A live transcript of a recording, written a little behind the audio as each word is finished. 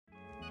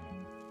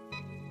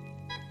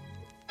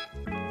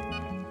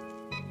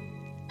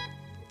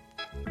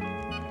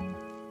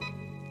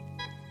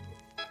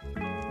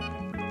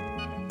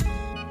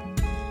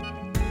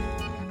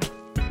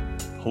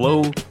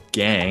Hello,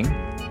 gang,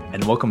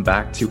 and welcome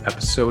back to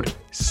episode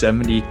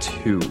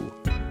 72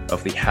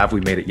 of the Have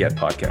We Made It Yet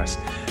podcast.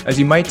 As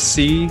you might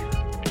see,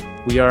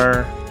 we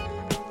are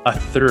a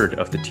third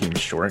of the team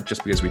short,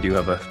 just because we do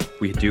have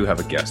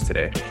a guest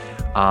today.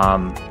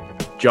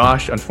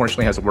 Josh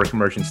unfortunately has a work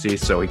emergency,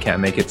 so he can't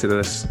make it to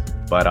this.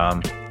 But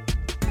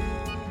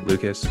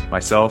Lucas,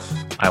 myself,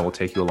 I will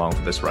take you along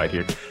for this ride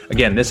here.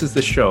 Again, this is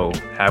the show,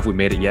 Have We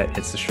Made It Yet?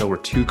 It's the show where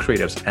two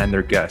creatives and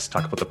their guests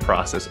talk about the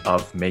process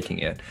of making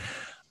it.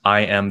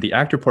 I am the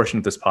actor portion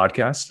of this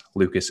podcast,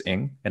 Lucas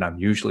Ng, and I'm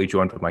usually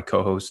joined by my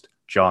co-host,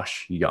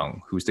 Josh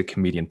Young, who's the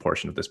comedian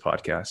portion of this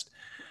podcast.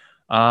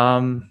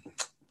 I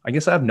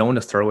guess I have no one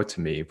to throw it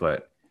to me,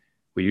 but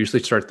we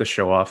usually start the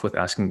show off with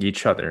asking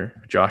each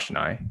other, Josh and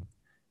I,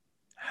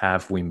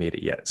 have we made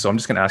it yet? So I'm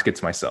just going to ask it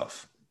to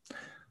myself.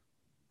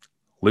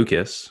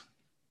 Lucas,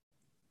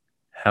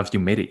 have you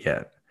made it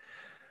yet?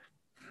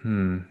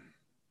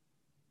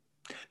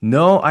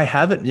 No, I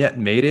haven't yet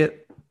made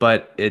it,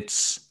 but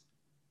it's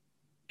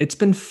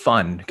been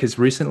fun because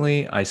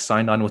recently I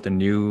signed on with a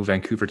new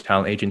Vancouver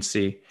talent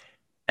agency,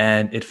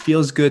 and it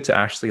feels good to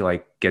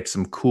actually get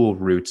some cool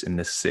roots in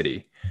this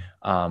city.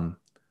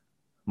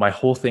 My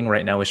whole thing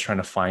right now is trying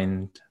to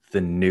find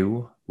the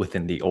new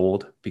within the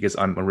old because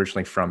I'm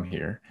originally from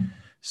here.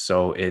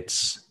 So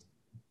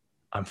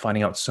I'm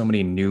finding out so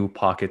many new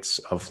pockets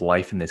of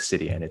life in this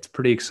city, and it's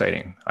pretty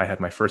exciting. I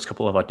had my first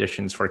couple of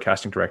auditions for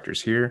casting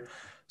directors here,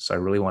 so I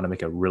really want to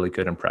make a really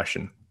good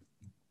impression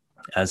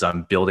as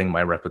I'm building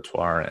my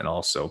repertoire and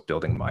also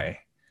building my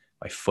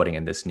footing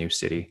in this new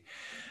city.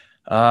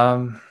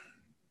 Haven't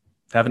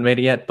made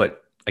it yet,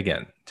 but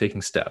again,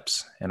 taking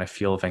steps, and I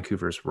feel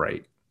Vancouver's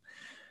right.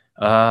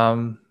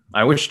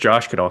 I wish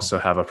Josh could also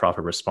have a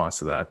proper response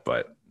to that,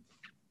 but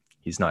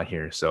he's not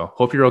here. So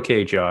hope you're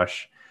okay,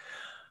 Josh.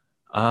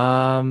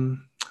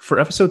 For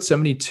episode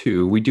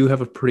 72, we do have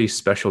a pretty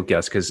special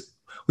guest because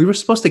we were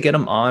supposed to get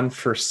him on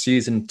for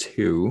season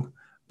 2,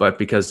 but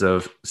because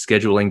of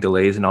scheduling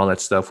delays and all that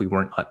stuff, we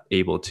weren't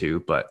able to.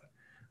 But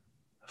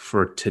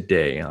for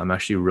today, I'm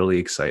actually really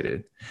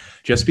excited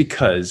just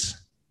because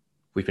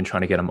we've been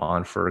trying to get him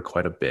on for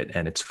quite a bit,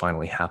 and it's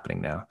finally happening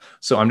now.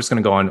 So I'm just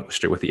going to go on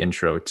straight with the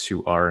intro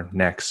to our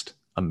next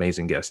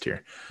amazing guest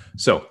here.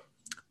 So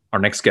our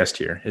next guest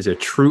here is a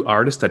true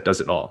artist that does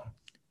it all.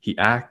 He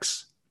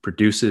acts,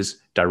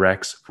 produces,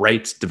 directs,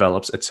 writes,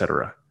 develops,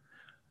 etc.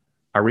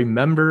 I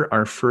remember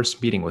our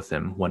first meeting with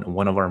him when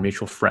one of our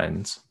mutual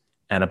friends,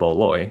 Annabelle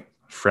Loy,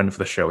 friend of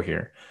the show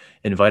here,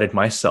 invited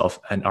myself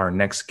and our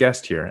next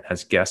guest here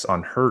as guests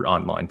on her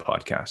online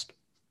podcast.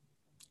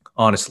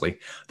 Honestly,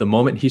 the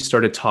moment he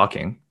started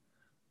talking,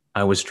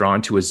 I was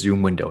drawn to a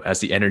Zoom window as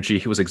the energy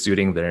he was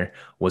exuding there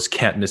was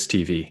can't miss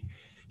TV.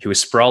 He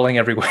was sprawling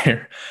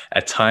everywhere.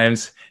 At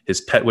times,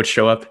 his pet would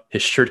show up.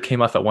 His shirt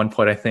came off at one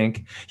point, I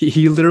think.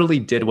 He literally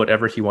did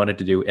whatever he wanted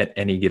to do at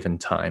any given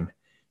time.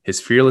 His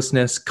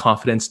fearlessness,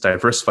 confidence,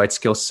 diversified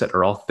skill set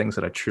are all things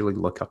that I truly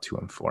look up to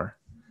him for.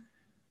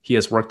 He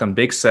has worked on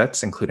big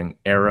sets, including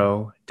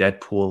Arrow,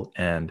 Deadpool,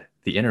 and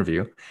The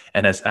Interview,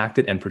 and has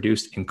acted and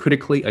produced in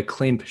critically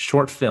acclaimed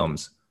short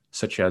films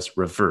such as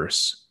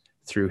Reverse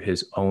through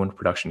his own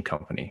production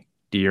company,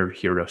 Dear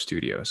Hero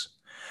Studios.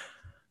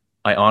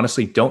 I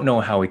honestly don't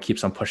know how he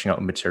keeps on pushing out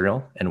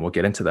material, and we'll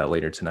get into that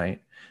later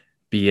tonight.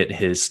 Be it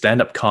his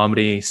stand-up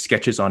comedy,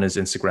 sketches on his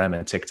Instagram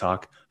and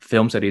TikTok,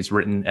 films that he's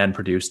written and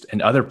produced,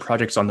 and other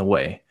projects on the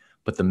way,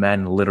 but the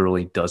man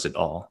literally does it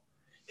all.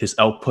 His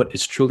output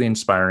is truly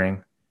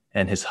inspiring,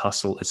 and his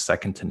hustle is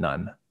second to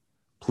none.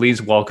 Please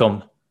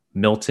welcome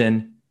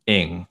Milton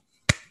Ng.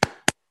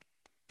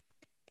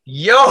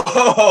 Yo,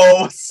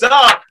 what's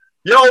up?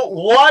 Yo,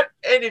 what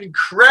an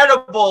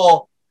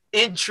incredible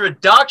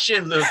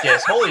introduction,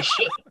 Lucas. Holy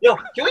shit. Yo,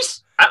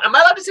 am I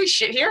allowed to say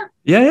shit here?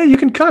 Yeah, you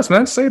can cuss,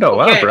 man. Say it out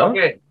loud, bro.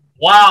 Okay.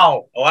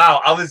 Wow.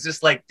 I was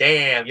just like,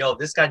 damn, yo,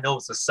 this guy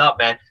knows what's up,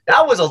 man.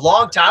 That was a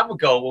long time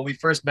ago when we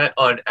first met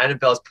on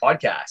Annabelle's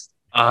podcast.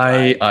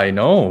 I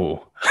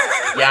know.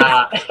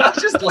 Yeah, I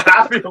was just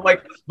laughing. I'm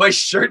like, my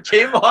shirt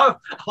came off.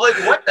 I'm like,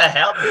 what the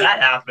hell did that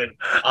happen?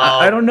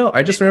 I don't know.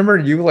 I just remember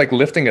you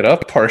lifting it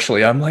up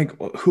partially. I'm like,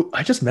 who?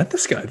 I just met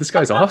this guy. This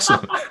guy's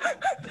awesome.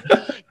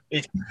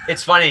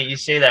 It's funny you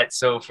say that.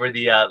 So for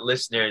the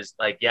listeners,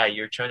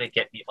 you're trying to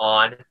get me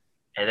on,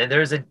 and then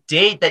there's a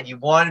date that you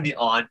want to be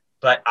on,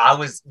 but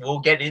we'll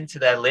get into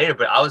that later.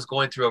 But I was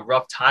going through a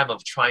rough time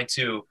of trying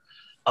to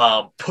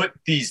put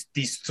these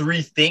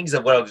 3 things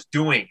of what I was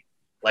doing.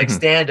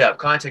 Stand-up,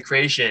 content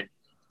creation,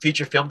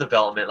 feature film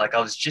development. I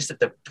was just at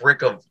the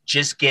brick of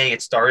just getting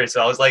it started. So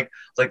I was like,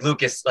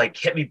 Lucas,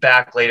 hit me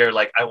back later.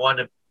 I want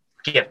to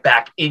get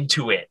back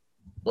into it.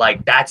 I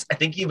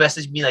think you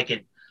messaged me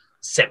in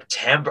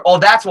September. Oh,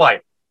 that's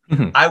why.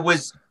 I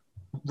was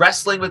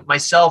wrestling with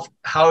myself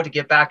how to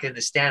get back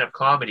into stand-up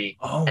comedy.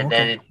 Oh, and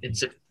okay. then in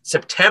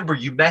September,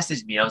 you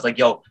messaged me. I was like,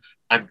 yo,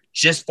 I'm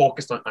just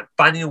focused on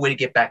finding a way to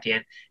get back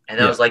in. And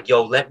then I was like,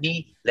 yo, let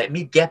me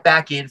get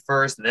back in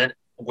first, and then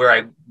where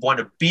I want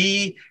to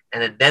be,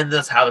 and then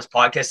let's have this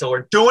podcast. So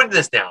we're doing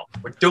this now.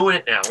 We're doing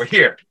it now. We're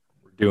here.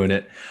 Doing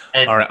it.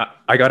 And All right.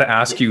 I got to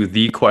ask you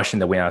the question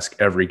that we ask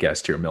every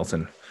guest here,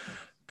 Milton.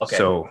 okay.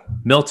 So,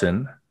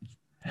 Milton,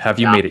 have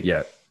you made it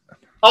yet?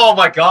 Oh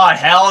my God,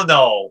 hell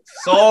no.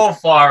 So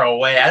far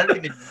away. I don't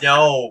even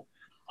know.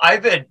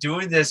 I've been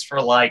doing this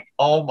for like,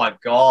 oh my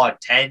God,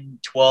 10,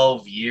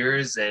 12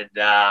 years. And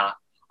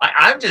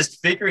I'm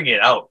just figuring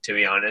it out, to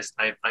be honest.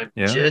 I'm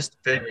just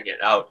figuring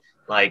it out.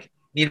 Like,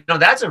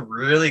 that's a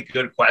really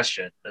good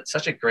question. That's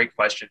such a great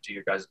question to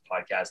your guys'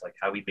 podcast, like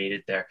how we made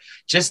it there.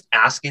 Just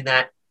asking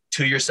that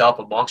to yourself,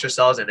 amongst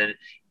yourselves. And then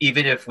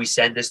even if we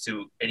send this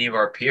to any of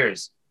our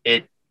peers,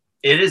 it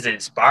is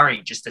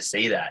inspiring just to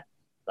say that.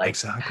 Like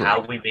exactly. How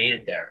we made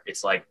it there.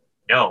 It's like,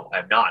 no,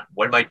 I'm not.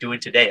 What am I doing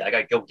today? I got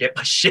to go get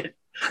my shit.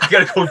 I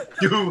got to go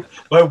do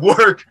my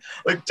work.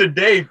 Like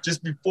today,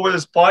 just before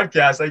this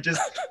podcast, I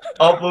just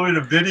uploaded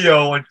a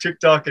video on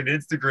TikTok and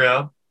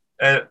Instagram,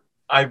 and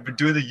I've been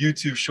doing the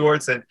YouTube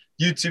shorts, and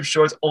YouTube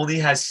shorts only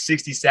has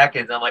 60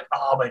 seconds. I'm like,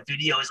 oh, my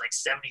video is like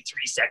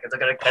 73 seconds. I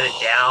got to cut it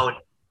down.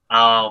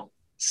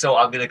 So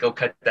I'm going to go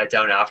cut that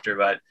down after,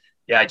 but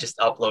yeah, I just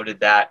uploaded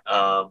that.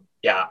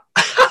 Yeah.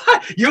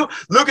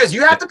 Lucas,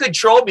 you have to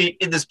control me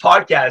in this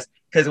podcast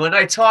because when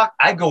I talk,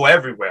 I go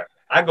everywhere.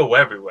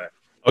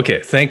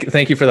 Okay.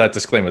 Thank you for that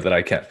disclaimer that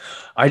I can.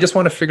 I just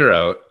want to figure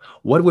out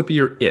what would be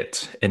your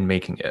it in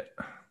making it?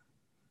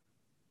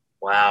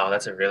 Wow.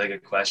 That's a really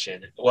good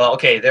question. Well,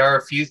 okay. There are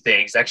a few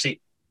things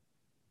actually.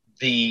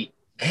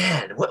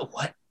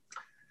 What?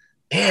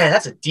 Man,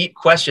 that's a deep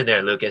question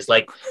there, Lucas.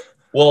 Like,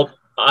 well,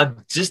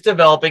 I'm just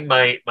developing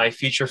my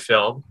feature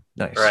film.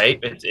 Nice. Right.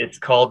 It's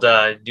called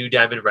New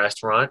Diamond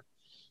Restaurant.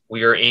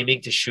 We are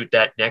aiming to shoot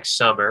that next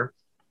summer,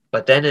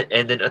 but then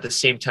at the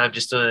same time,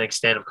 just doing like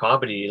stand-up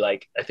comedy.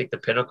 Like I think the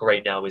pinnacle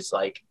right now is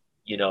like,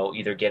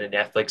 either get a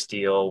Netflix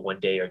deal one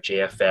day or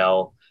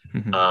JFL,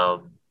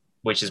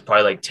 which is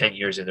probably like 10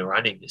 years in the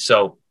running.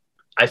 So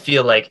I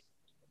feel like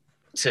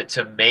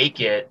to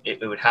make it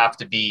would have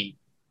to be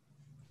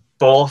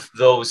both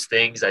those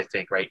things. I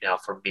think right now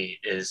for me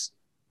is,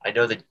 I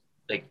know that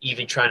like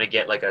even trying to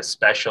get like a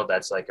special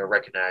that's like a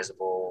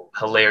recognizable,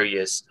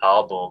 hilarious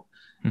album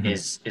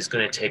is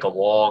going to take a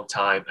long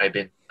time. I've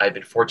been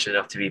fortunate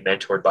enough to be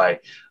mentored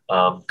by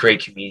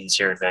great comedians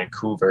here in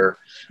Vancouver.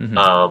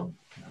 So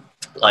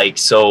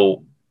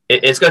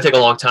it's going to take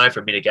a long time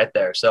for me to get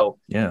there. So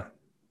yeah.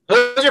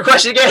 What was your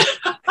question again?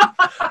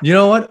 You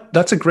know what?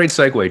 That's a great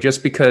segue,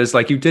 just because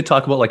like you did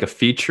talk about like a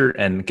feature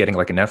and getting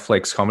like a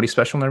Netflix comedy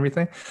special and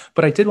everything.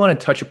 But I did want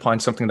to touch upon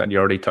something that you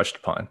already touched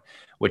upon,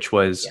 which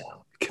was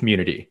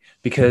community.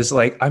 Because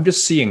like I'm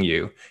just seeing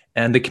you,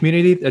 and the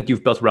community that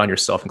you've built around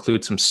yourself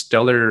includes some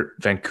stellar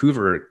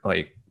Vancouver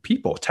like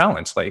people,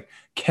 talents like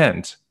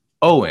Kent,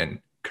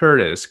 Owen,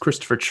 Curtis,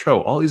 Christopher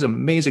Cho, all these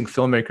amazing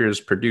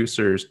filmmakers,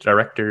 producers,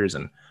 directors,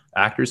 and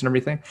actors and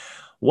everything.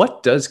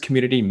 What does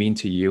community mean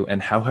to you, and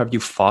how have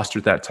you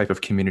fostered that type of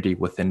community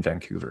within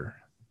Vancouver?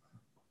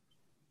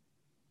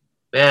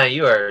 Man,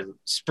 you are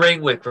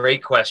spring with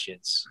great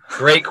questions.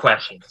 Great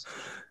questions.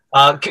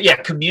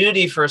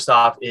 Community, first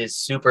off, is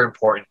super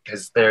important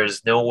because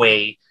there's no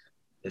way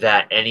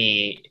that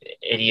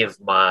any of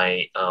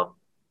my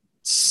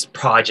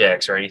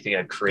projects or anything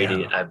I've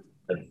created, I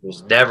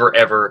was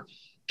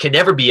can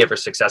never be ever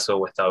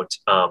successful without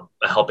a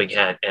helping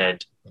hand.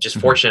 And just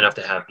fortunate enough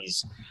to have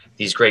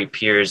these great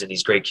peers and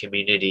these great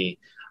community.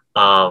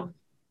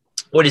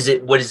 What does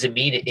it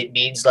mean? It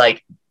means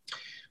like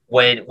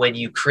when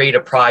you create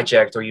a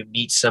project or you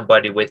meet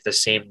somebody with the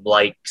same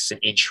likes and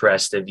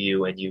interests of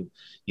you, and you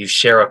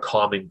share a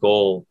common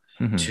goal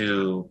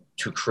to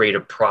create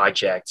a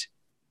project,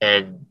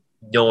 and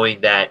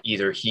knowing that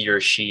either he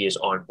or she is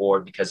on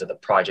board because of the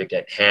project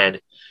at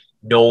hand,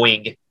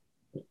 knowing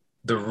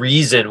the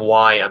reason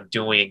why I'm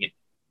doing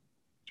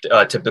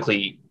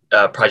typically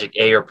project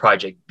A or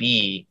project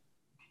B,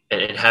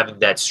 and having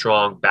that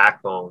strong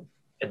backbone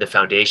and the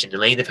foundation, and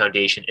laying the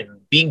foundation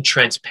and being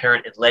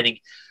transparent and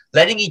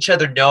letting each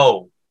other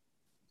know,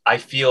 I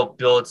feel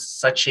builds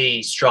such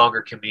a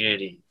stronger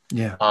community.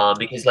 Yeah.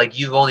 Because like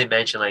you've only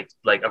mentioned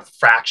like a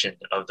fraction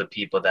of the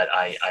people that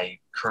I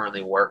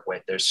currently work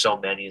with. There's so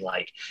many,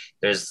 like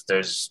there's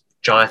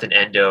Jonathan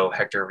Endo,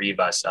 Hector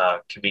Rivas,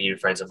 comedian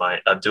friends of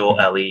mine,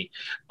 Abdul Ali.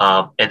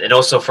 And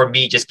also for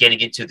me, just getting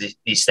into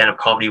the stand-up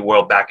comedy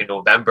world back in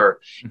November,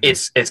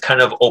 it's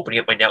kind of opening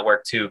up my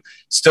network to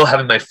still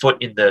having my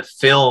foot in the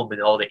film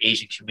and all the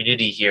Asian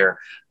community here.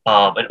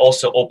 And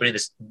also opening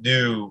this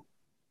new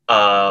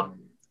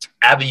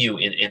avenue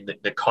in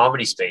the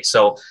comedy space.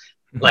 So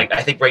like,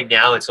 I think right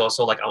now it's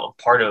also like I'm a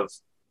part of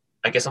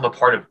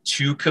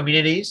two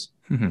communities,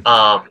 and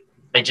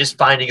just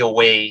finding a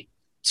way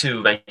to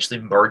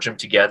eventually merge them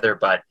together.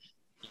 But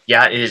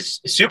yeah, it is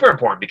super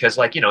important because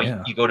like,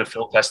 you go to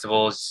film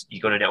festivals,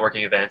 you go to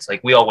networking events. Like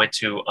we all went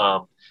to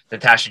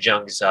Natasha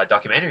Jung's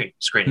documentary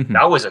screening.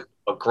 That was a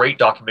great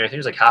documentary. I think it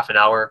was like half an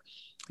hour.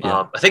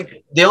 I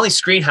think they only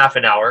screened half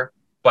an hour,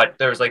 but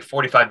there was like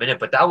 45 minutes,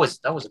 but that was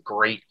a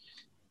great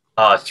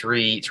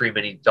three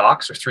mini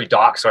docs, or three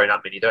docs. Sorry,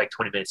 not many. They're like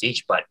 20 minutes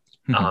each, but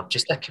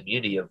just that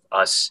community of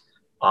us,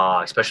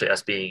 especially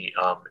us being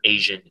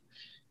Asian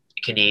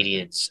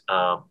Canadians.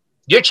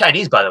 You're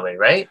Chinese, by the way,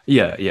 right?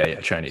 Yeah,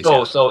 Chinese. So,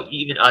 Yeah. so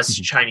even us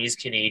Mhm. Chinese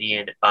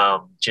Canadian,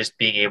 just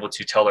being able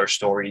to tell our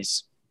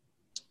stories,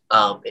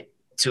 um,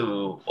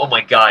 to oh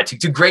my god,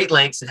 to great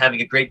lengths and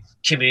having a great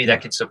community that Yeah.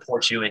 can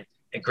support you and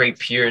great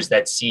peers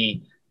that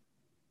see,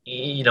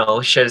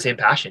 share the same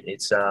passion.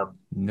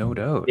 No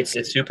doubt. It's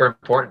super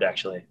important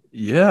actually.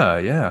 Yeah,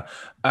 yeah.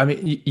 I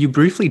mean, you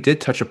briefly did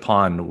touch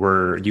upon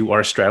where you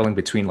are straddling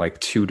between like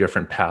two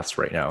different paths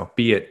right now,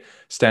 be it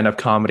stand-up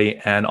comedy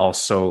and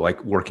also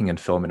like working in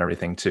film and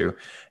everything too.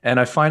 And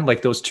I find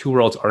like those two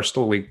worlds are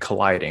slowly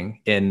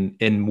colliding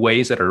in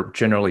ways that are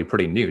generally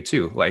pretty new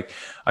too. Like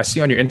I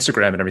see on your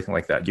Instagram and everything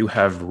like that, you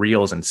have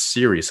reels and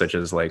series such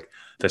as like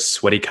the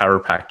sweaty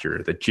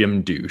chiropractor, the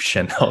gym douche,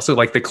 and also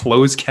like the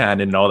clothes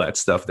cannon and all that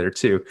stuff there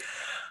too.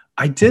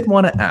 I did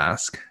want to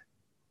ask,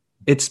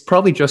 it's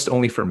probably just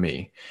only for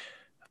me,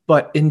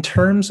 but in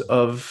terms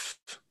of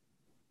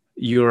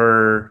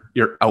your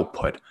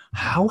output,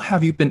 how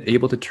have you been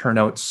able to turn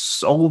out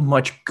so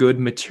much good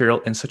material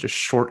in such a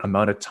short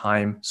amount of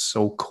time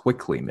so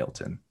quickly,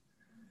 Milton?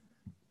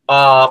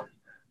 Are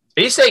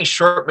you saying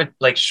short?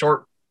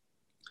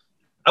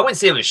 I wouldn't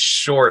say it was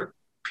short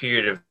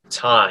period of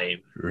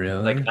time. Like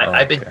Really? I, Oh,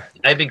 I've been okay.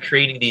 I've been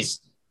creating these.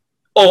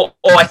 Oh,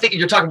 I think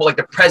you're talking about like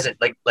the present,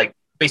 like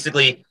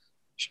basically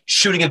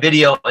shooting a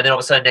video and then all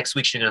of a sudden next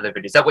week shooting another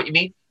video. Is that what you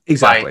mean? By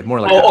Exactly. More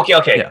like oh, that.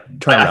 okay. Yeah. I thought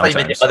Turnaround you meant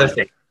time. the other Sorry.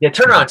 thing. Yeah, Mhm.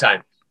 turnaround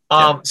time.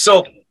 Yeah.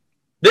 So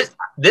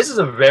this is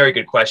a very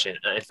good question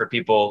for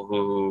people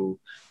who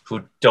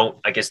don't,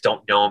 I guess,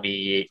 don't know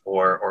me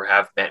or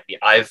have met me.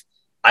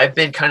 I've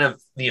been kind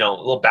of, a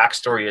little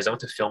backstory is I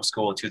went to film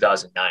school in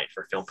 2009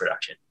 for film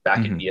production back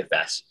in Mhm.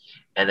 BFS.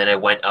 And then I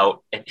went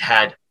out and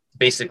had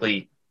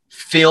basically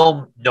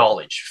film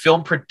knowledge,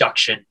 film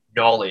production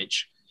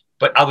knowledge.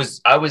 But I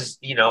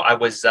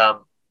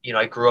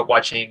grew up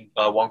watching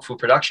Wong Fu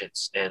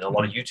Productions and a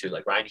lot of Mhm. YouTube,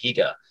 like Ryan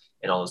Higa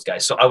and all those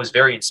guys. So I was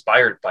very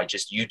inspired by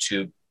just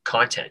YouTube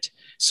content.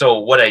 So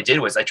what I did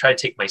was I tried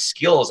to take my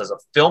skills as a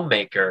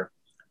filmmaker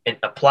and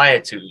apply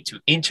it to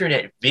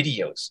internet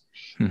videos.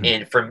 Mhm.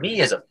 And for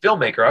me as a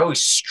filmmaker, I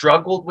always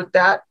struggled with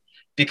that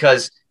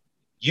because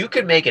you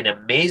could make an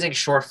amazing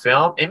short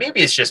film, and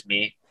maybe it's just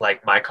me,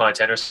 like my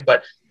content,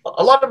 but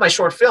a lot of my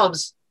short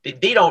films, they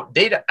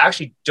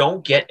actually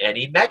don't get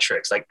any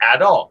metrics like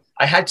at all.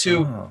 Oh. I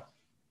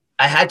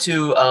had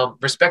to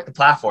respect the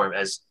platform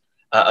as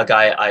a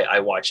guy I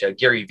watch,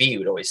 Gary Vee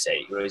would always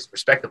say, you always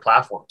respect the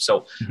platform.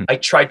 So Mhm. I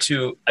tried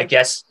to, I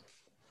guess,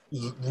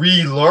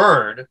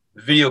 relearn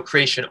video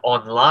creation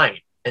online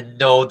and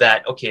know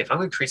that, okay, if I'm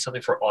going to create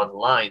something for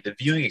online, the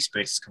viewing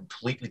experience is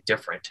completely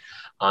different.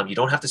 You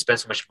don't have to spend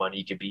so much money.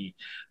 You can be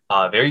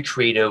very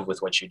creative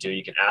with what you do.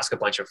 You can ask a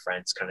bunch of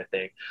friends kind of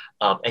thing,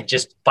 and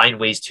just find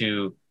ways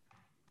to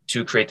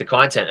create the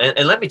content.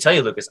 And let me tell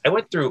you, Lucas, I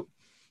went through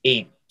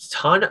a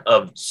ton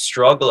of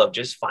struggle of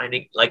just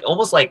finding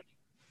almost like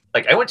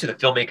I went to the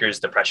filmmaker's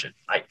depression.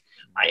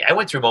 I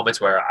went through moments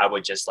where I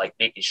would just like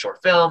make these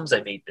short films.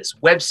 I made this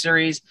web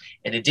series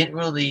and it didn't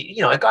really,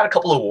 I got a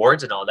couple of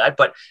awards and all that,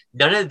 but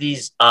none of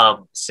these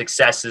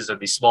successes or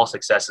these small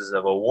successes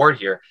of award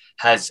here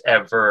has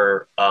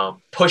ever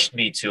pushed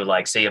me to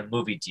like say a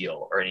movie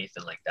deal or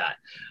anything like that,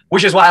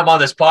 which is why I'm on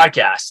this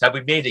podcast. Have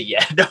we made it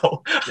yet?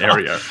 No. There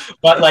we are.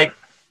 But like,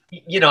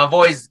 I've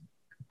always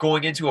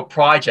going into a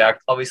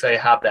project, obviously I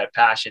have that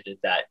passion and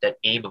that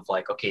aim of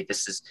like, okay,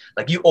 this is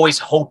like, you always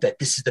hope that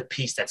this is the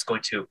piece that's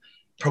going to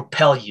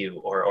propel you,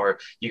 or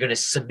you're going to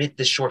submit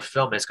this short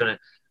film and it's going to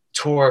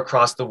tour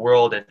across the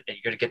world and you're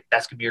going to get,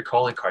 that's going to be your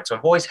calling card. So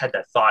I've always had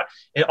that thought.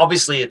 And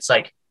obviously it's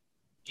like,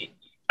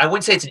 I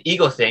wouldn't say it's an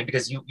ego thing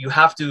because you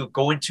have to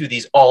go into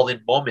these all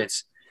in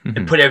moments and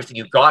Mhm. put everything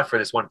you got for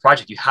this one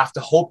project. You have to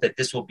hope that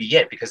this will be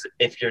it, because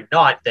if you're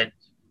not, then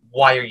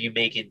why are you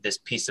making this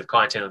piece of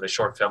content of the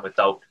short film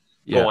without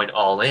Yeah. going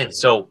all in?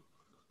 So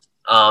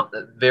a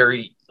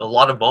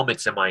lot of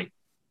moments in my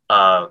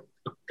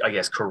I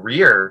guess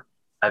career,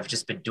 I've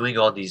just been doing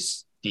all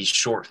these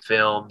short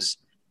films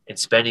and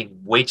spending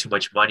way too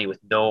much money with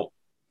no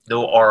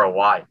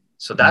ROI.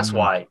 So that's Mhm.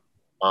 why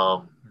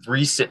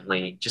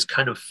recently just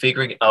kind of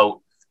figuring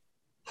out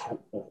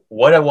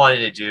what I wanted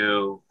to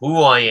do,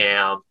 who I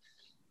am,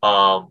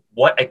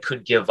 what I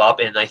could give up.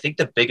 And I think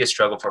the biggest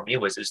struggle for me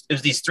was it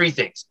was these three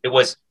things. It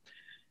was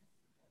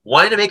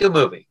wanting to make a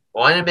movie,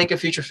 wanting to make a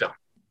feature film.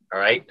 All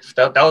right.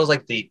 That was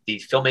like the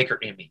filmmaker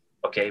in me.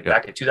 Okay. Yeah.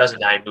 Back in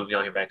 2009, moving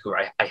on here in Vancouver,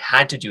 I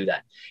had to do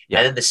that. Yeah.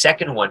 And then the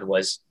second one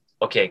was,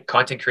 okay,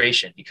 content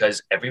creation,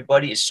 because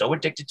everybody is so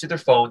addicted to their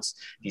phones.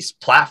 These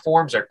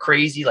platforms are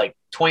crazy. Like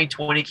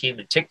 2020 came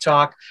to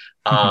TikTok.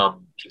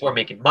 People are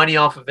making money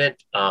off of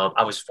it.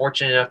 I was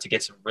fortunate enough to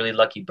get some really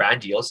lucky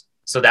brand deals.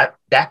 So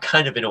that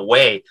kind of, in a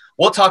way,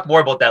 we'll talk more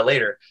about that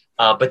later.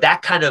 But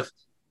that kind of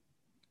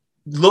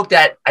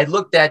I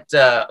looked at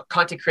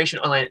content creation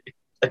online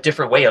a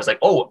different way. I was like,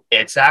 oh,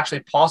 it's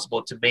actually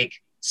possible to make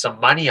some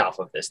money off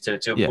of this to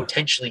Yeah.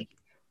 potentially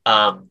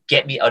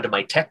get me out of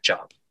my tech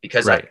job,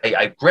 because Right.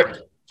 I gripped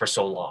for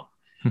so long.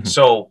 Mhm.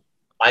 So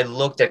I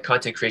looked at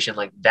content creation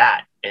like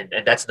that. And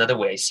that's another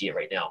way I see it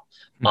right now.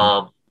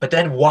 Mhm. But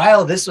then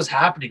while this was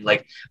happening,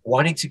 like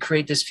wanting to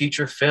create this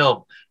feature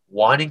film,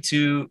 wanting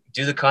to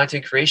do the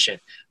content creation,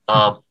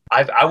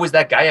 I was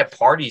that guy at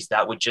parties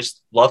that would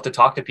just love to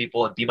talk to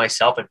people and be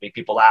myself and make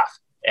people laugh.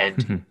 And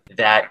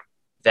Mhm.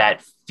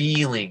 that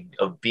feeling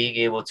of being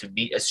able to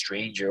meet a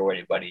stranger or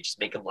anybody, just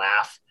make them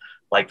laugh,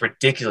 like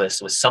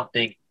ridiculous, was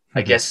something,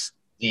 I Mhm. guess,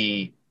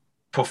 the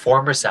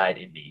performer side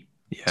in me.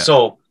 Yeah.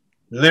 So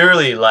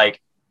literally,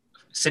 like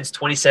since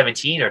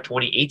 2017 or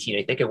 2018,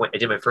 I think I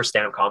did my first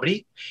stand-up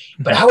comedy,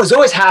 but Mhm. I was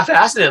always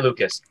half-assing it,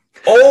 Lucas.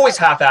 Always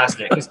half-assing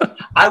it because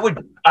I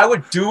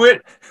would do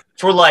it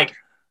for like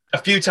a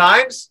few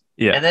times,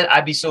 Yeah. and then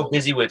I'd be so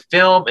busy with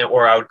film,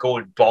 or I would go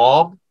and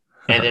bomb,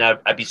 and then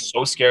I'd be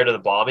so scared of the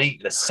bombing.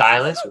 The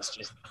silence was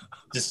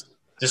just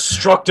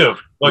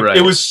destructive. Like it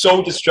Right. was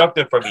so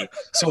destructive for me.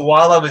 So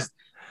while I was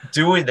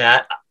doing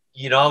that,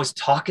 I was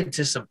talking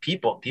to some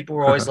people. People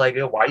were always like,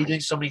 why are you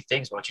doing so many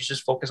things? Why don't you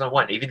just focus on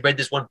one? I even read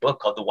this one book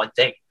called The One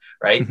Thing,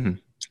 right? Mhm.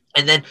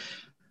 And then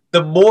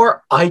the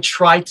more I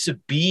tried to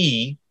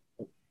be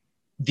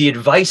the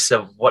advice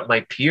of what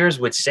my peers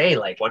would say,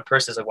 like one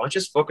person's like, why don't you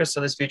just focus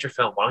on this feature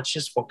film? Why don't you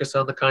just focus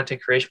on the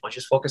content creation? Why don't you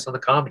just focus on the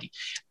comedy?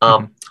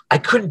 Mhm. I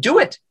couldn't do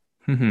it.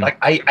 Mhm. Like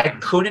I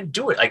couldn't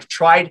do it. I've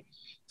tried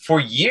for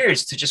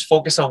years to just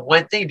focus on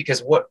one thing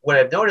because what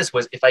I've noticed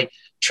was if I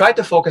tried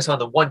to focus on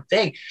the one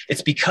thing,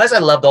 it's because I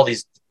loved all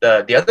these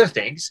the other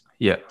things.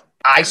 Yeah.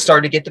 I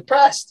started to get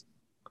depressed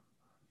I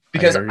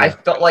because hear I you.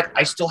 felt like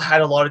I still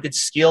had a lot of good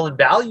skill and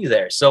value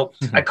there. So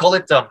I Mhm. call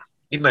it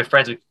even my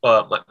friends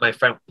my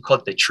friend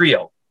called it the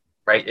trio,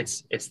 right?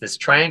 It's this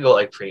triangle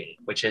I created,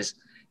 which is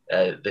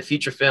the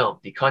feature film,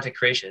 the content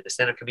creation, the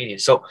stand-up comedian.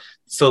 So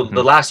the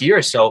Mhm. last year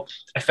or so,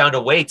 I found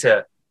a way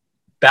to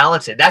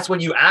balance it. That's when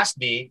you asked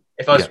me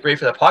if I Yeah. was ready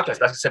for the podcast.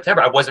 That's in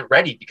September. I wasn't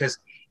ready because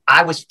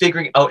I was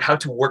figuring out how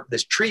to work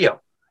this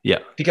trio Yeah.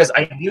 because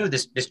I knew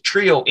this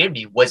trio in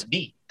me was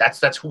me.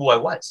 That's who I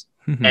was.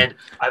 Mhm. And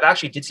I've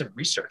actually did some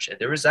research, and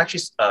there was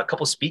actually a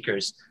couple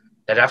speakers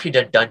that have actually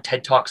done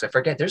TED Talks. I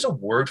forget. There's a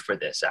word for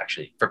this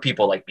actually for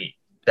people like me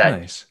that,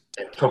 Nice.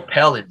 that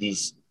propel in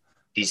these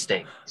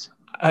things.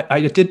 I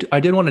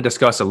did want to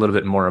discuss a little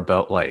bit more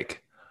about,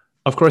 like,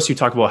 of course, you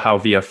talk about how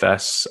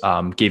VFS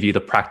gave you the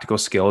practical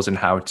skills and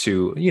how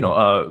to,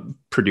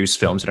 produce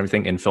films and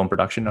everything in film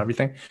production and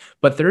everything.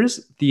 But there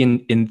is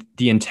in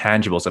the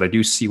intangibles that I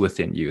do see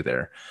within you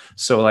there.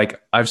 So,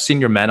 like, I've seen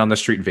your man on the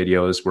street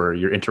videos where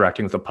you're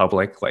interacting with the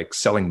public, like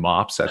selling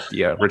mops at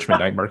the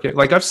Richmond Night Market.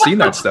 Like, I've seen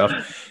that stuff.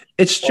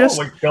 It's Oh just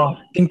my god!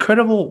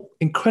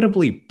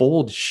 incredibly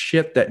bold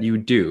shit that you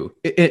do.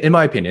 In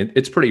my opinion,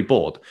 it's pretty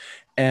bold,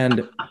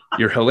 and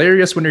you're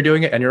hilarious when you're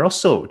doing it, and you're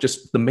also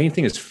just, the main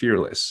thing is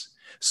fearless.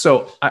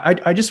 So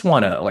I just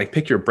want to, like,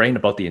 pick your brain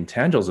about the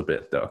intangibles a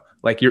bit, though.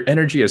 Like, your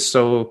energy is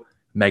so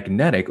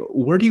magnetic.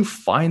 Where do you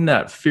find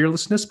that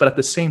fearlessness, but at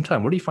the same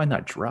time, where do you find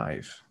that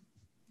drive?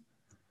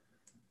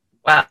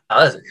 Wow,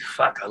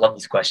 fuck! I love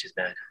these questions,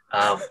 man.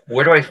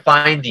 Where do I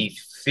find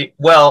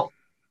well?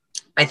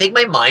 I think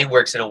my mind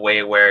works in a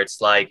way where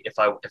it's like if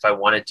I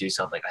want to do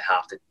something, I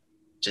have to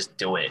just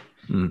do it.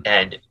 Mm.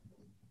 And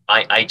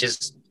I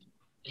just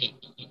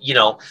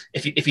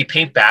if you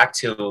paint back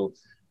to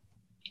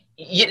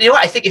what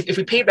I think if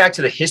we paint back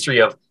to the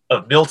history of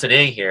Milton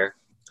A here,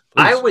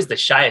 I Please was the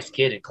shyest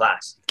kid in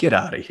class. get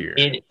out of here.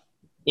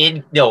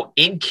 In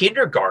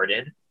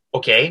kindergarten,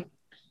 okay,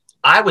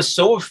 I was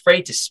so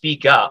afraid to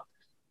speak up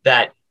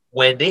that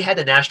when they had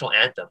the national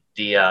anthem,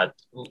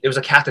 it was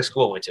a Catholic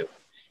school I went to,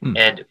 Mm.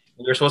 and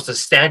we were supposed to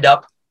stand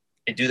up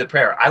and do the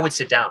prayer. I would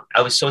sit down.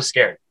 I was so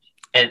scared.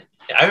 And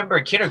I remember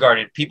in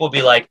kindergarten, people would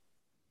be like,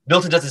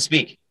 Milton doesn't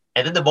speak.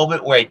 And then the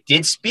moment where I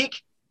did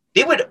speak,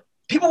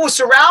 people would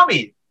surround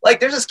me.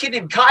 Like there's this kid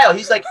named Kyle.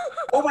 He's like,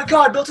 oh my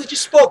God, Milton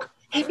just spoke.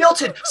 Hey,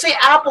 Milton, say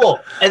apple.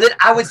 And then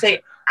I would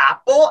say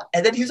apple.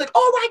 And then he was like,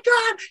 oh my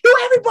God,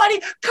 everybody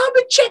come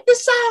and check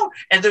this out.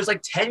 And there's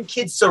like 10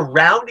 kids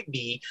surrounding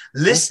me,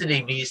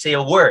 listening to me say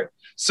a word.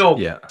 So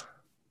Yeah.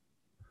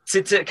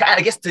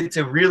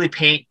 to really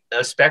paint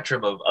a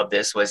spectrum of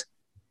this was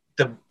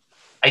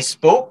I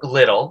spoke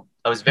little.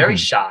 I was very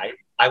shy.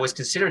 I was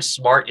considered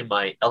smart in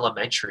my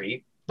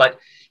elementary, but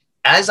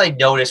as I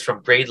noticed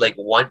from grade like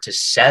 1 to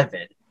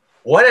 7,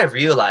 what I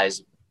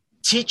realized,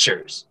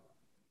 teachers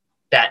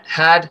that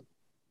had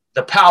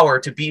the power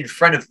to be in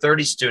front of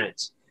 30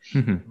 students,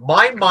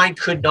 my mind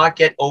could not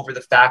get over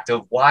the fact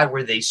of why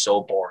were they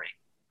so boring.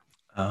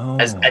 Oh.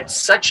 As at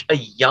such a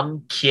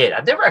young kid,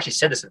 I've never actually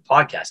said this in a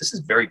podcast. This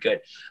is very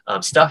good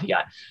stuff you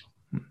got.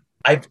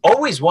 I've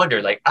always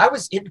wondered, like I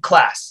was in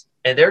class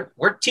and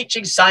we're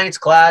teaching science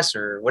class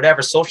or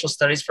whatever, social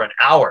studies for an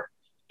hour.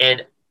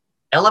 And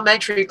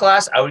elementary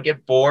class, I would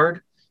get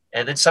bored.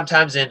 And then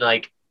sometimes in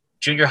like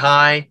junior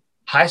high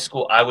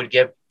school, I would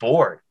get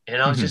bored.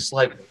 And I was just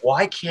like,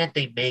 why can't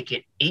they make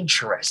it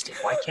interesting?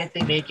 Why can't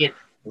they make it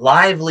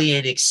lively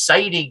and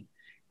exciting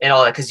and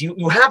all that? Because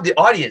you have the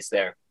audience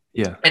there.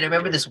 Yeah. And I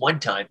remember this one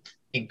time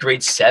in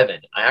grade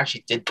 7, I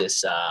actually did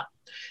this.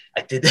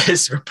 I did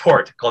this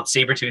report called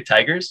Saber-Tooth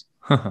Tigers.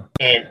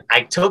 And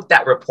I took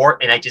that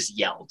report and I just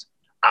yelled.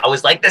 I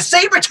was like, the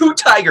saber-tooth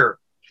tiger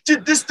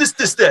did this.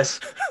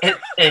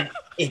 And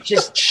it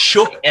just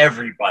shook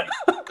everybody.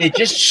 It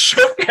just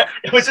shook.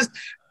 It was just,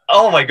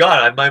 oh my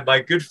God. My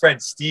good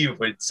friend Steve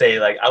would say,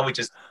 like, I would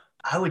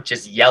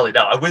just yell it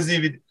out. I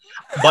wasn't even,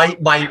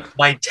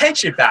 my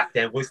intention back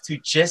then was to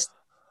just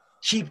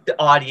keep the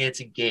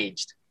audience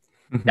engaged.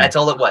 That's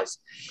all it was.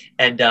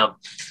 And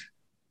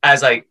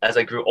as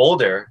I grew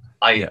older,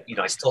 I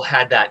still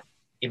had that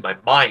in my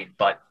mind,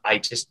 but I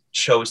just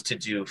chose to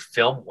do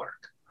film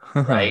work,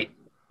 right?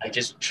 I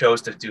just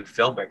chose to do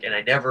film work, and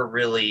I never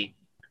really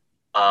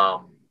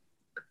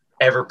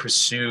ever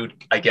pursued,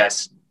 I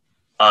guess,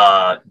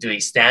 doing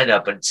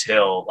stand-up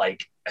until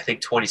like I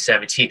think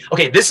 2017.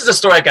 Okay, this is a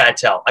story I gotta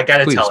tell. I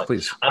gotta tell it.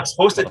 Please. I'm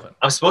supposed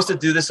to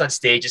do this on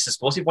stage. This is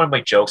supposed to be one of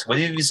my jokes. It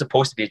wasn't even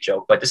supposed to be a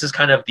joke, but this is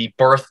kind of the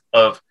birth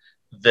of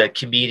the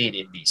comedian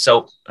in me.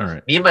 So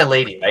me and my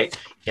lady, right?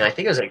 And I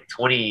think it was like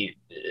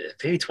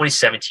maybe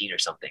 2017 or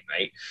something,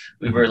 right?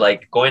 We were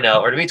like going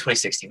out, or maybe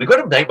 2016. We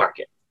go to night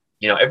market.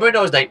 You know, everyone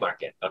knows night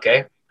market,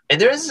 okay?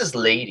 And there is this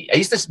lady. I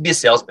used to be a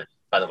salesman,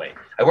 by the way.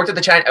 I worked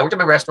at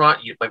my restaurant.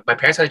 My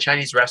parents had a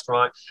Chinese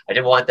restaurant. I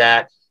didn't want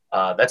that.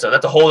 That's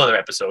a whole other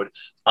episode.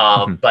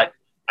 But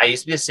I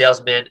used to be a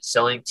salesman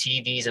selling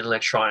TVs and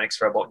electronics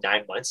for about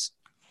 9 months.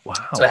 Wow.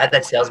 So I had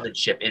that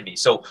salesmanship in me.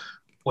 So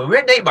when we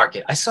were at night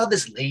market, I saw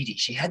this lady.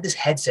 She had this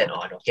headset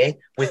on, okay,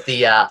 with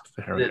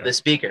the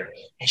speaker,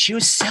 and she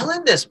was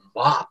selling this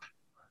mop.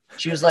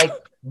 She was like,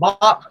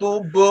 mop,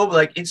 boom, boom,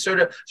 like insert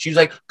it. She was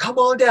like, come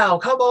on down,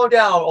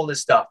 all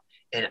this stuff.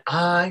 And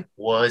I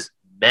was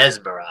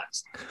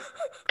mesmerized.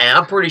 And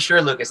I'm pretty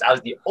sure, Lucas, I was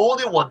the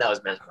only one that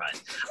was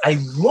mesmerized. I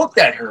looked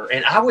at her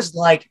and I was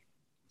like,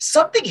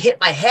 something hit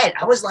my head.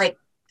 I was like,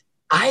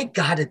 I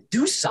gotta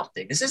do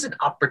something. This is an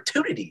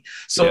opportunity.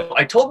 So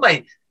I told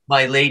my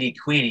lady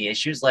Queenie, and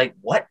she was like,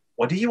 what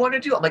do you want to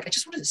do? I'm like, I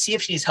just wanted to see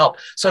if she needs help.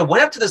 So I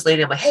went up to this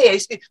lady. I'm like, hey,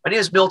 my name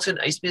is Milton.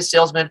 I used to be a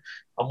salesman.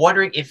 I'm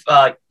wondering if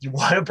you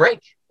want a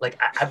break. Like,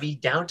 I'd be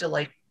down to,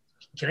 like,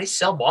 can I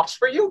sell mops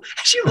for you?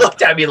 She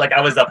looked at me like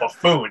I was a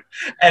buffoon.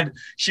 And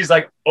she's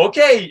like,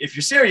 okay, if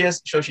you're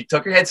serious. So she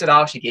took her headset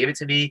off. She gave it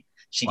to me.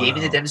 She gave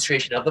me the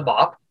demonstration of the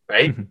mop,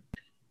 right?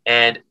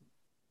 And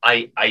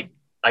I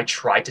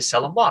tried to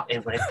sell a mop.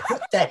 And when I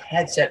put that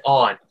headset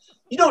on,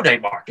 you know,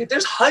 night market,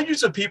 there's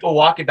hundreds of people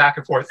walking back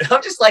and forth. And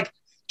I'm just like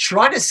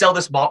trying to sell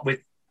this mop with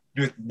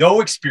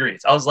no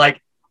experience. I was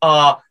like,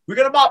 we're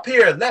going to mop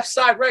here, left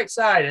side, right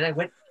side. And I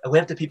went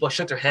up to people, I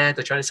shook their hands,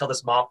 I tried to sell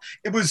this mop.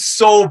 It was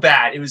so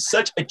bad. It was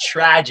such a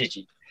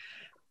tragedy.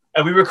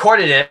 And we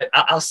recorded it.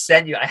 I'll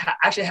send you. I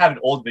actually have an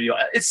old video.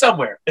 It's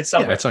somewhere. Yeah, it's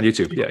on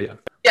YouTube.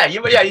 Yeah.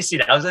 You see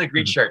that. I was in a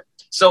green shirt.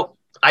 So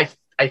I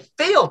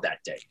failed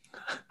that day.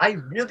 I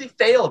really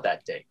failed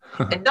that day.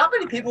 And not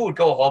many people would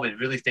go home and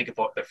really think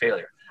about their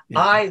failure. Yeah.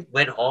 I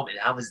went home and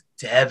I was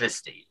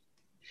devastated.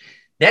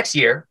 Next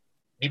year,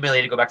 me and my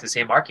lady go back to the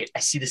same market. I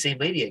see the same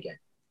lady again.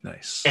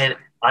 Nice. And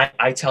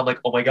I tell them,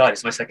 like, oh my God,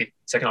 it's my second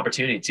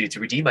opportunity to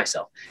redeem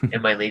myself.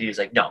 And my lady was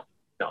like, no,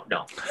 we're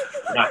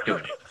not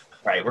doing it.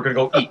 All right, we're going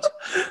to go eat.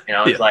 And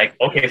I was like,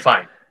 okay,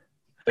 fine.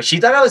 But she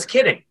thought I was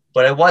kidding,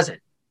 but I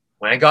wasn't.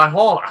 When I got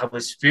home, I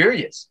was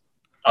furious.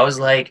 I was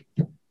like,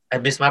 I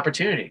missed my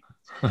opportunity.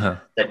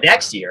 The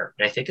next year,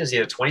 and I think it was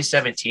either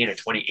 2017 or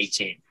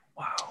 2018,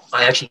 wow,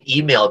 I actually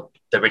emailed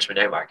the Richmond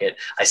Night Market.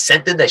 I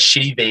sent them that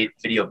shitty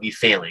video of me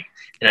failing.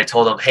 And I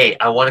told them, hey,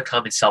 I want to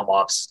come and sell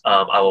mops.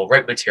 I will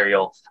write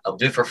material. I'll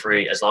do it for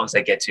free as long as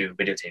I get to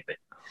videotape it.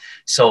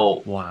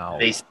 So wow,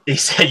 they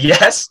said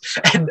yes.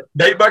 And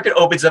night market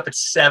opens up at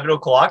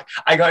 7:00.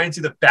 I got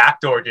into the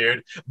back door,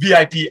 dude.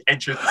 VIP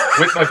entrance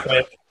with my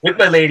friend, with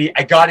my lady.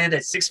 I got in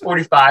at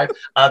 6:45.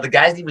 The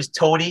guy's name was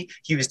Tony.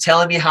 He was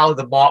telling me how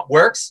the mop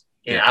works,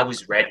 and I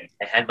was ready.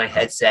 I had my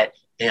headset,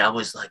 and I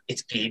was like,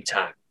 it's game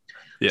time.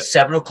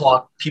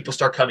 7:00, people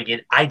start coming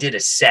in. I did a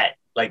set.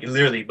 Like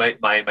literally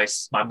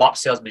my mop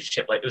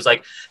salesmanship, like it was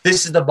like,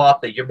 this is the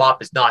mop that your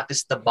mop is not. This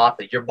is the mop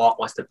that your mop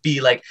wants to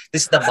be like.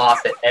 This is the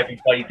mop that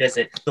everybody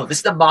doesn't. No, this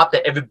is the mop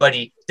that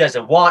everybody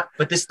doesn't want,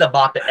 but this is the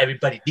mop that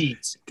everybody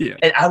needs. Yeah.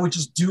 And I would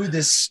just do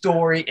this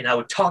story and I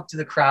would talk to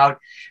the crowd,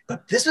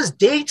 but this was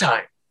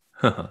daytime.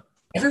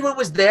 Everyone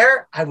was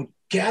there. I would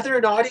gather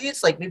an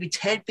audience, like maybe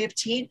 10,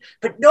 15,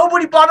 but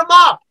nobody bought a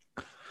mop.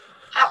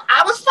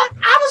 I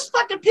was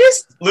fucking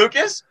pissed,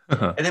 Lucas.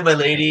 And then my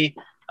lady,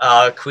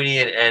 Queenie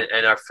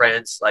and our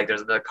friends, like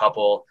there's another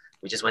couple,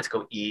 we just went to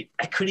go eat.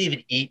 I couldn't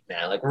even eat,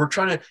 man. Like we're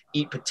trying to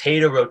eat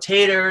potato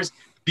rotators,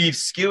 beef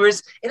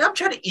skewers, and I'm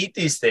trying to eat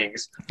these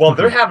things while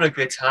they're having a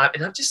good time.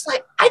 And I'm just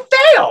like, I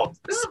failed.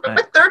 This is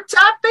my third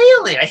time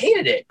failing. I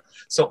hated it.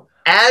 So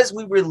as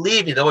we were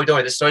leaving, don't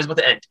worry, this story's about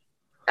to end.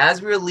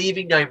 As we were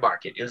leaving night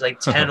market, it was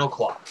like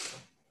 10:00.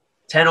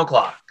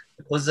 10:00.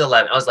 It was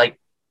 11. I was like,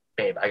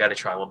 babe, I got to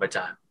try one more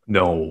time.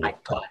 No. I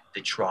got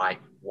to try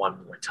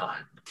one more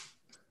time.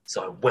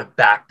 So I went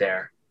back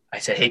there. I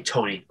said, hey,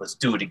 Tony, let's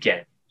do it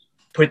again.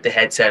 Put the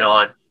headset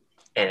on,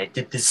 and I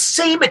did the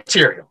same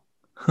material.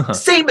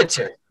 Same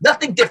material.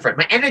 Nothing different.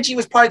 My energy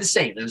was probably the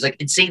same. It was like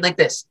insane like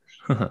this.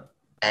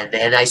 And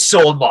then I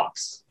sold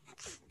mocks.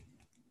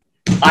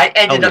 I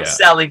ended up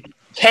selling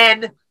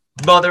 10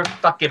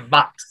 motherfucking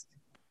mocks.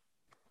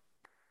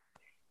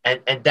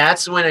 And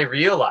that's when I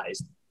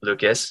realized,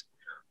 Lucas,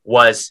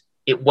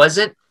 it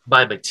wasn't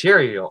my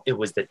material, it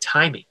was the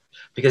timing.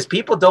 Because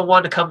people don't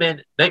want to come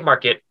in night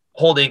market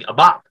holding a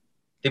mop.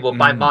 They will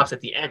buy mops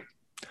at the end.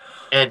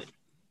 And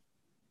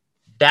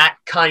that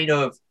kind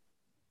of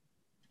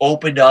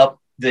opened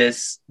up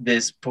this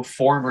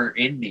performer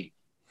in me.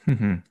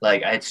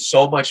 Like, I had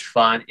so much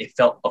fun. It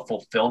felt a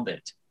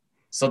fulfillment.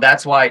 So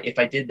that's why if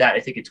I did that,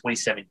 I think in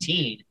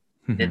 2017,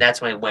 then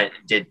that's when I went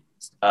and did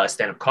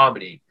stand-up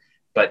comedy.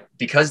 But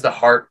because the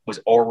heart was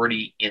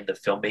already in the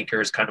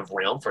filmmaker's kind of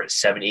realm for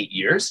 7-8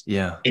 years,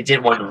 it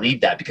didn't want to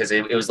leave that, because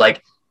it was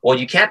like, well,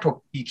 you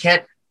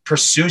can't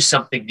pursue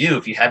something new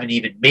if you haven't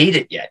even made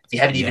it yet. If you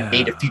haven't even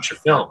made a feature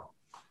film.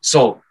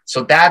 So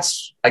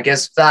that's, I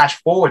guess, flash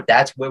forward,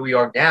 that's where we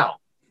are now,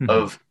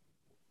 of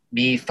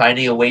me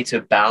finding a way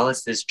to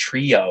balance this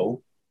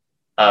trio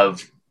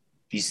of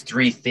these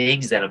three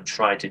things that I'm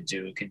trying to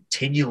do,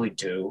 continually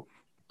do,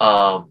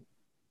 and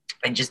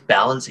just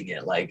balancing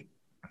it. Like,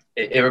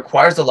 it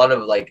requires a lot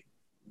of like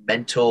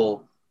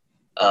mental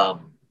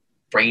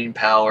brain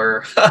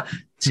power,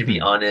 to be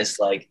honest.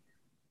 Like,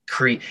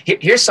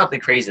 here's something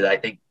crazy that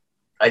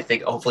I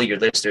think hopefully your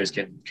listeners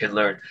can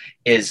learn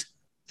is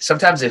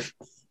sometimes, if,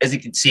 as you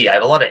can see, I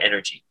have a lot of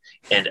energy,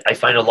 and I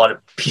find a lot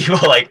of people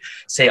like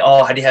say,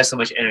 oh, how do you have so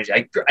much energy?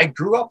 I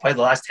grew up by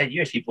the last 10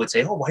 years, people would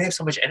say, oh, why do you have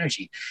so much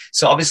energy?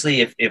 So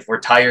obviously if we're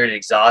tired and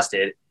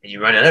exhausted and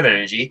you run out of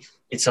energy,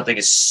 it's something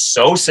as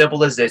so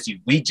simple as this.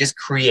 We just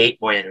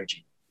create more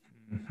energy.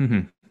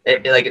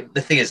 Like,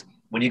 the thing is,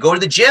 when you go to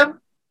the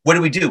gym,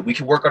 what do? We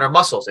can work on our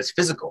muscles. It's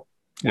physical.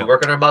 We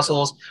work on our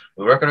muscles,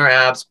 we work on our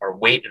abs, our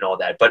weight, and all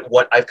that. But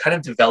what I've kind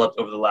of developed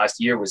over the last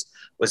year was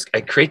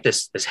I create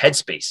this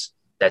headspace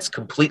that's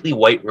completely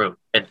white room.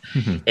 And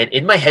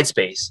in my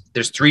headspace,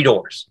 there's 3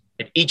 doors,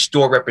 and each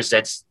door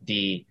represents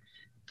the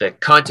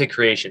content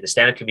creation, the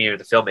stand-up community,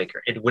 the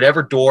filmmaker. And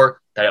whatever door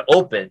that I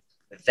open,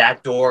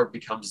 that door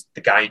becomes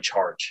the guy in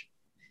charge.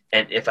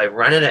 And if I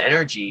run out of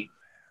energy,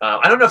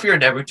 I don't know if you're a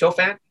Naruto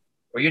fan.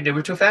 Are you a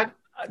Naruto fan?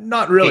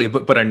 Not really,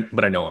 but I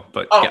know him.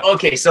 But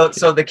okay. So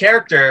the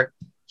character,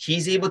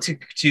 he's able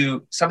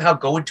to somehow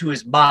go into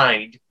his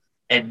mind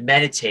and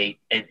meditate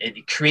and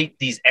create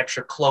these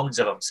extra clones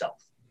of himself.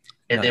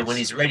 And then when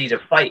he's ready to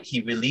fight,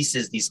 he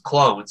releases these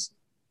clones,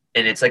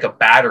 and it's like a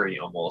battery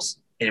almost,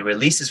 and it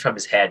releases from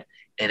his head,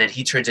 and then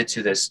he turns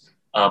into this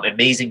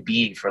amazing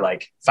being for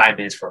like 5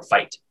 minutes for a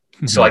fight.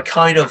 So I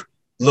kind of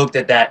looked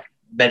at that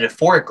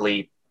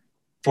metaphorically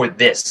for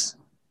this.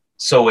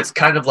 So it's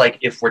kind of like,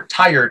 if we're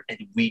tired and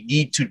we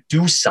need to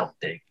do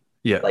something,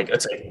 like,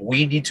 it's like,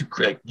 we need to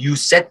create, you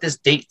set this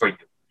date for you.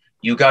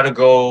 You got to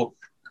go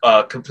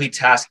complete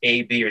task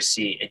A, B, or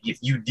C. And if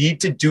you need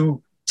to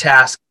do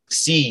task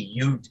C,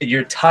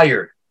 you're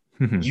tired.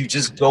 You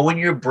just go in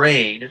your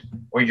brain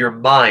or your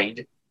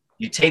mind,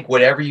 you take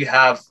whatever you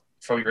have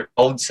from your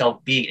own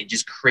self being and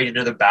just create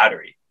another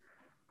battery.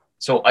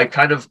 So I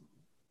kind of,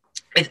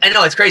 I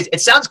know it's crazy.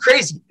 It sounds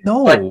crazy.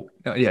 No.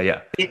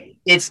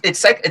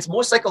 It's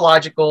more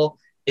psychological.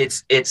 I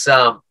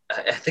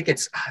think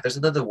there's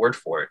another word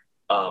for it.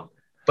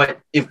 But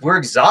if we're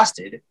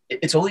exhausted,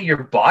 it's only your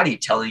body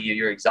telling you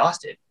you're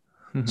exhausted.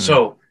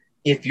 So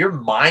if your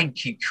mind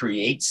can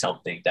create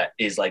something that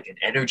is like an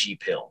energy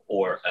pill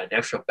or an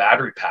extra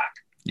battery pack,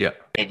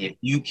 and if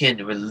you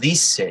can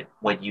release it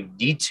when you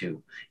need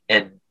to,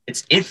 and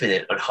it's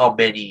infinite on how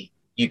many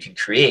you can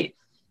create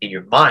in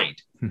your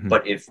mind.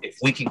 But if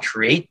we can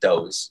create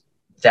those,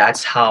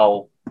 that's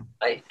how,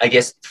 I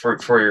guess for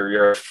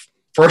your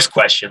first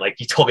question, like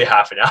you told me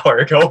half an hour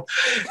ago,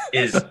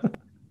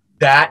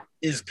 that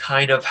is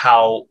kind of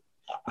how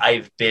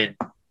I've been,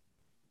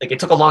 like, it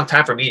took a long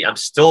time for me. I'm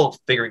still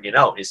figuring it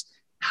out, is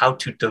how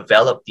to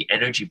develop the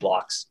energy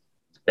blocks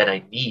that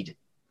I need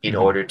in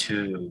order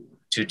to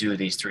do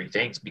these 3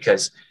 things.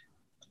 Because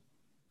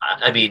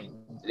I mean,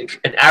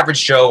 an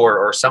average Joe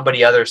or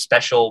somebody other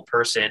special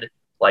person,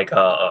 like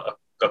a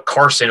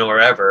Carson or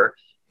wherever,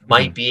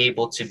 might be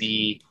able to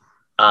be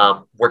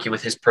working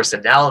with his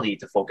personality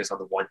to focus on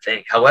the one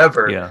thing.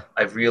 However,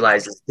 I've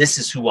realized this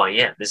is who I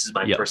am. This is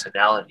my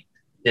personality.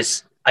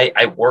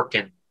 I work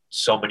in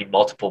so many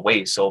multiple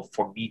ways. So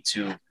for me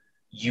to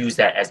use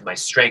that as my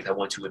strength, I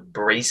want to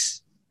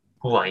embrace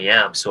who I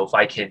am. So if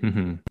I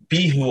can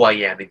be who I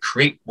am and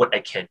create what I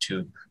can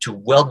to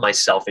weld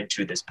myself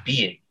into this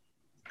being,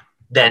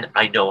 then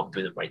I know I'm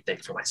doing the right thing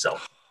for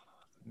myself.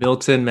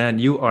 Milton, man,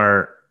 you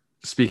are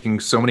speaking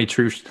so many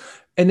truths,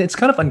 and it's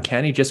kind of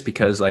uncanny, just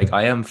because like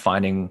I am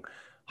finding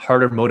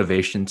harder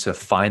motivation to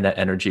find that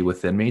energy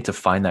within me, to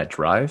find that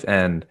drive.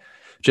 And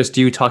just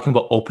you talking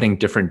about opening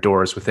different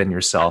doors within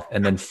yourself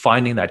and then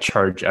finding that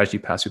charge as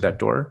you pass through that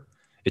door,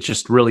 it's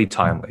just really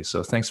timely.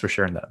 So thanks for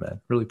sharing that,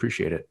 man. Really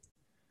appreciate it.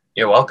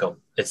 You're welcome.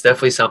 It's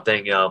definitely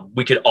something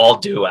we could all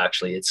do.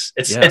 Actually, it's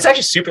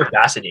actually super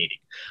fascinating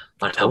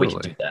on how we can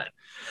do that.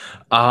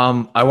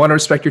 I want to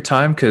respect your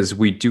time because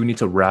we do need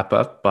to wrap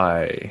up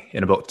by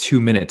in about 2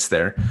 minutes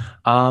there.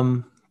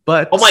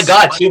 But Oh my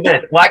God, 2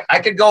 minutes. Well, I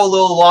could go a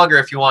little longer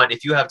if you want,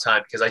 if you have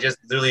time, because I just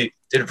literally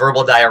did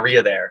verbal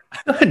diarrhea there.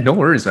 no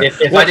worries, man.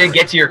 If I didn't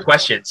get to your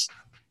questions.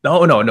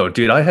 No,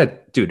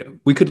 dude,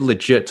 we could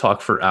legit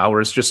talk for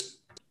hours. Just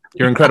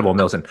you're incredible,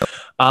 Milton.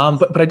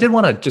 But I did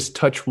want to just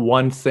touch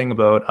one thing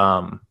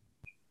about,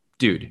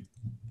 dude,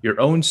 your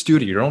own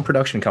studio, your own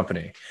production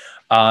company.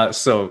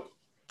 So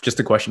just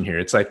a question here.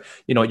 It's like,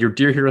 your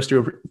Dear Hero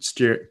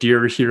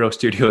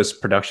Studios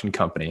production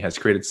company has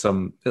created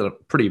some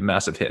pretty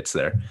massive hits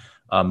there.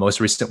 Most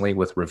recently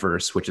with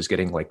Reverse, which is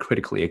getting like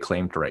critically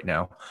acclaimed right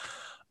now.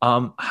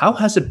 How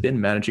has it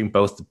been managing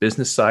both the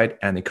business side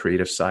and the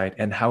creative side?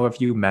 And how have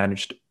you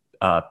managed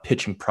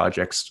pitching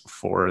projects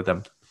for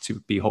them to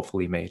be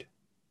hopefully made?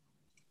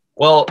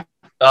 Well,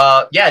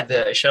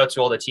 the shout out to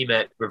all the team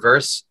at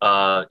Reverse.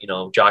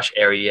 Josh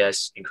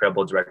Arias,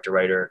 incredible director,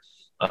 writer.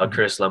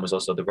 Curtis Lem was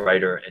also the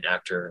writer and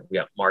actor. We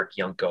got Mark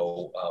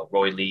Yunko,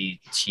 Roy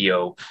Lee,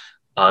 Tio.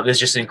 It was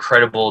just an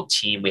incredible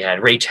team. We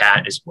had Ray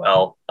Tat as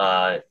well.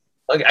 I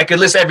could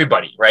list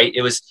everybody, right?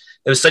 It was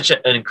such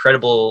an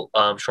incredible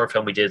short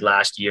film we did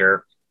last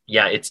year.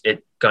 Yeah,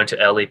 it gone to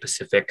LA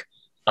Pacific.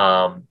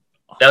 That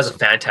was a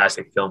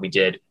fantastic film we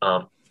did.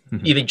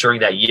 Even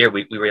during that year,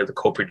 we were able to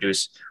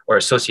co-produce or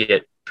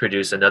associate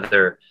produce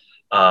another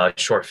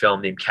short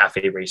film named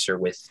Cafe Racer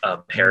with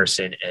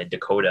Harrison and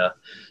Dakota.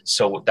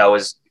 So that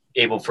was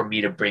able for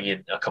me to bring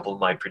in a couple of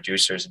my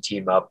producers and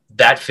team up.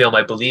 That film,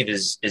 I believe,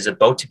 is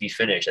about to be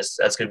finished.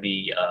 That's going to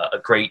be a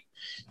great.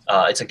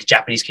 It's like a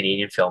Japanese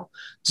Canadian film.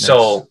 Nice.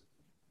 So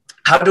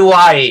how do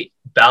I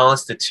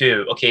balance the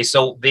two? Okay,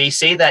 so they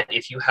say that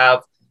if you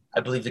have, I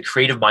believe, the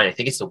creative mind, I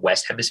think it's the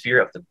West Hemisphere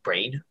of the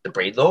brain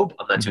lobe.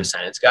 I'm not too a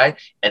science guy,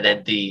 and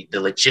then the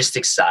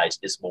logistics side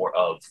is more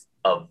of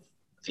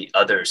the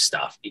other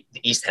stuff, the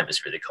East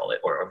Hemisphere, they call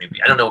it, or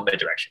maybe, I don't know what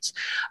directions.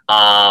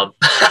 What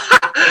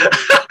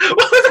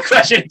was the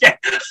question again?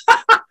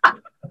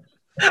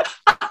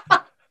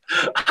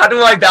 How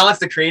do I balance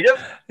the creative?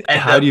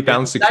 How do you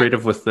balance the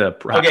creative with the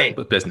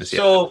with business?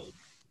 So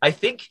I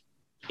think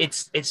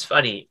it's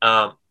funny.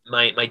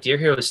 My Dear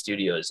Hero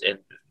Studios, and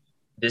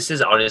this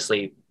is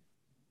honestly,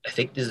 I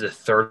think this is the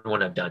third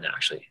one I've done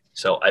actually.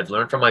 So I've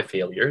learned from my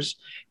failures,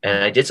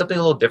 and I did something a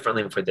little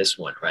differently for this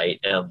one, right?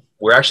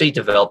 We're actually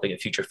developing a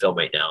feature film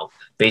right now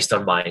based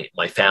on my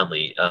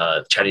family,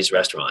 Chinese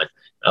restaurant.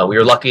 We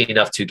were lucky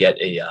enough to get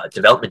a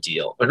development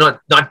deal, or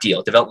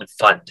development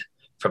fund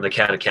from the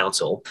Canada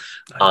Council.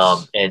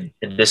 Nice. And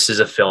this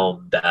is a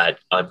film that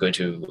I'm going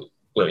to,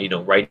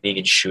 writing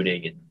and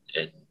shooting,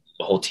 and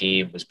the whole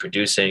team was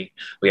producing.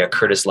 We got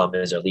Curtis Lum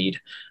as our lead.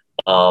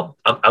 I'm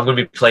going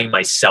to be playing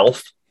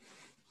myself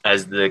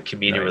as the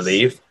comedian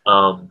relief.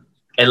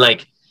 And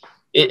like,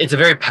 it's a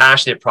very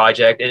passionate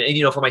project.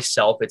 And, for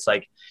myself, it's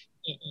like,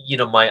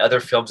 my other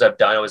films I've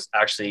done, I was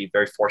actually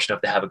very fortunate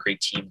enough to have a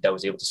great team that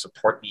was able to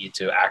support me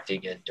into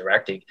acting and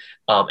directing.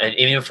 And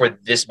even for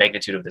this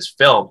magnitude of this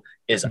film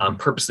I'm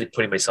purposely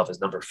putting myself as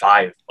number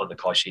 5 on the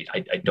call sheet. I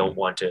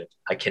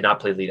cannot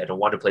play the lead. I don't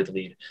want to play the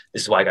lead.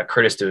 This is why I got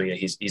Curtis doing it.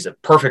 He's a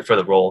perfect for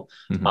the role.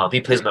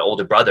 He plays my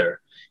older brother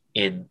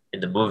in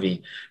the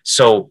movie.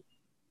 So,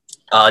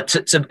 I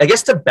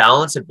guess to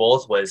balance it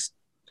both was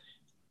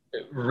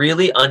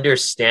really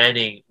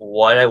understanding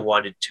what I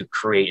wanted to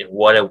create and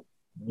what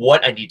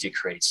I need to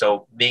create.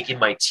 So making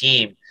my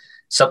team,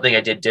 something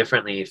I did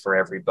differently for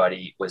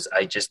everybody was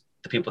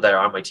the people that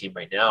are on my team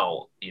right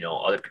now,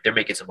 they're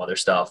making some other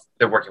stuff.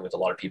 They're working with a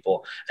lot of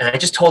people. And I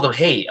just told them,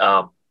 hey, you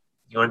want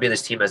to be in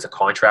this team as a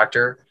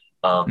contractor?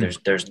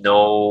 There's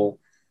no,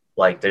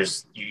 like,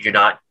 you're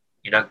not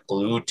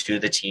glued to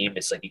the team.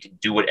 It's like, you can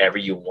do whatever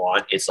you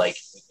want. It's like,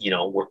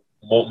 we're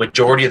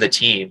majority of the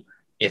team,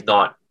 if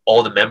not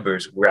all the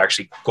members, we're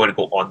actually going to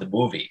go on the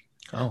movie.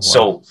 Oh,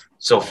 wow.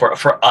 So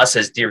for us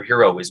as Dear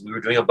Hero, is we were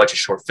doing a bunch of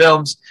short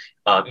films,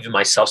 even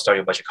myself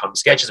starting a bunch of comedy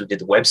sketches. We did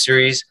the web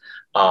series,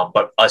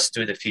 but us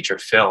doing the feature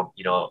film,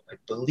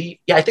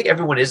 I think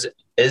everyone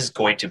is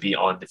going to be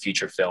on the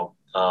feature film.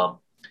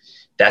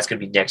 That's going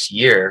to be next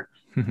year.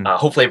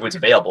 Hopefully everyone's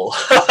available.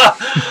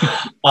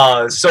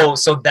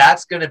 So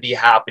that's going to be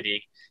happening.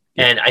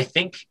 And I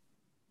think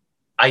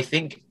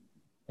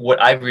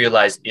what I've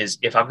realized is,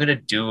 if I'm going to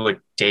do a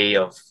day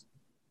of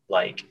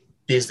like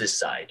business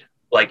side,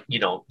 like,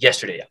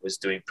 yesterday I was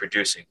doing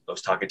producing. I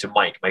was talking to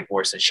Mike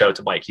Morrison. Shout out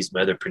to Mike. He's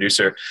my other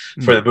producer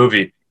for the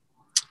movie.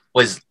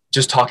 Was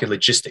just talking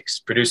logistics,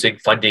 producing,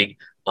 funding.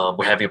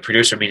 We're having a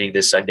producer meeting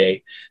this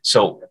Sunday.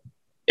 So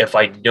if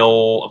I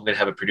know I'm going to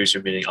have a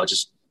producer meeting, I'll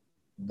just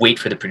wait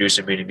for the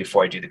producer meeting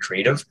before I do the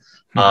creative.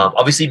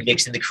 Obviously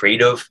mixing the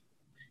creative,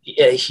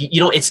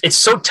 it's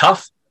so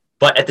tough,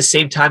 but at the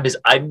same time is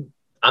I'm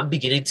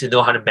beginning to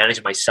know how to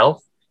manage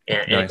myself.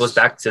 And it goes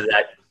back to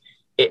that.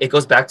 It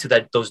goes back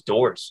to those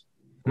doors,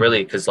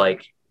 really. Cause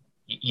like,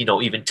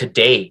 even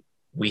today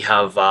we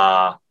have,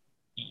 I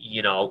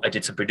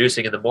did some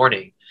producing in the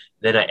morning,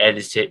 then I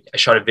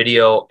shot a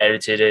video,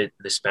 edited it in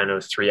the span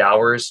of 3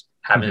 hours,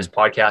 having this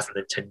podcast, and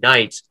then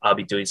tonight I'll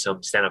be doing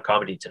some stand-up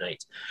comedy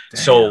tonight.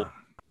 Damn. So,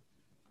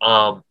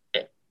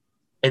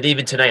 and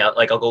even tonight,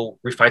 I'll go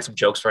refine some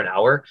jokes for an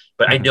hour.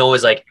 But I know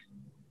is like,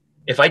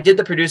 if I did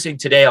the producing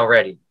today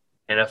already,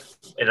 and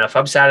if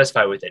I'm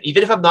satisfied with it,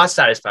 even if I'm not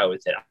satisfied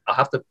with it, I'll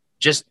have to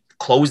just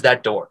close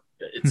that door.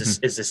 It's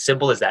as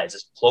simple as that. It's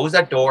just close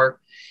that door.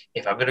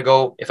 If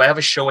I have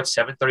a show at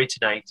 7:30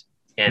 tonight,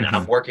 and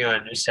I'm working on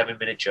a new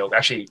 7-minute joke,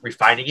 actually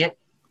refining it.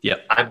 Yeah,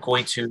 I'm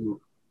going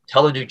to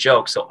tell a new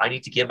joke. So I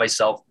need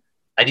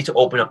to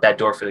open up that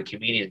door for the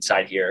comedian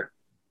side here.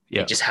 Yeah.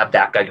 And just have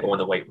that guy go in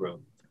the weight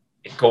room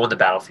and go in the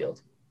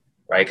battlefield.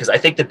 Right. Because I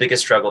think the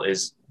biggest struggle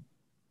is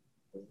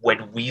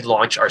when we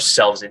launch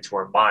ourselves into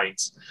our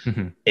minds,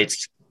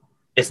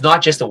 it's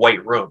not just a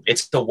white room.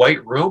 It's the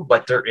white room,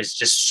 but there is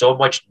just so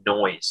much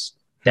noise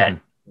that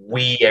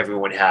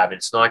everyone have.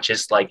 It's not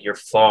just like your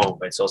phone,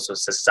 but it's also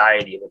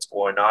society, what's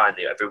going on.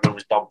 Everyone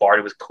was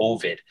bombarded with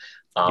COVID.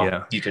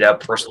 You could have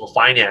personal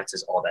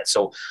finances, all that.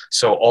 So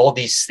all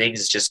these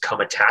things just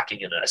come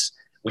attacking in us,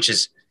 which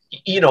is,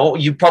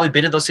 you've probably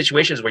been in those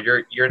situations where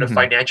you're in a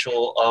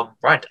financial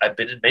rut. I've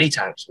been in many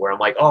times where I'm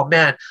like, oh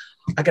man,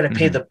 I got to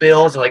pay the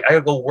bills. Like I got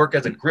to go work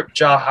as a grip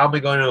job. How am I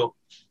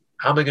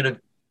going to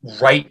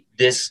write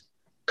this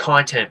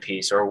content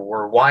piece,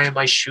 or why am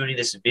I shooting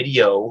this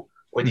video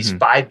or these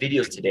 5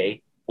 videos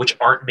today, which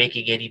aren't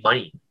making any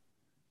money?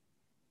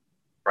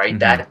 Right.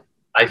 That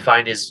I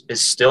find is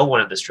still one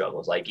of the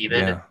struggles. Like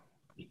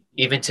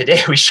even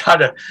today I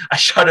shot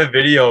a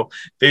video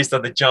based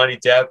on the Johnny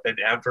Depp and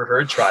Amber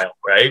Heard trial.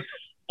 Right.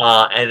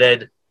 And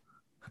then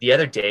the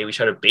other day we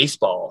shot a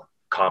baseball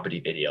comedy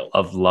video.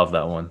 Love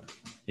that one.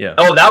 Yeah.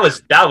 Oh, that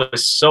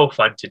was so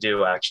fun to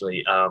do,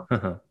 actually.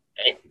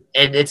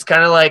 And it's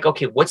kind of like,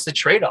 okay, what's the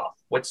trade-off?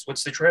 What's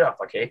the trade-off?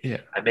 Okay. Yeah.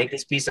 I make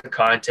this piece of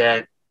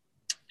content,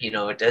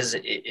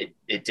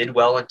 it did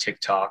well on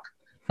TikTok,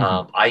 IG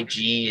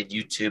and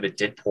YouTube, it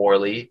did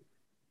poorly.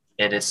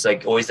 And it's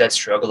like always that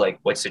struggle, like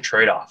what's the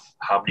trade-off?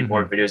 How many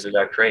more videos did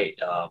I create?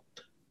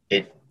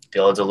 It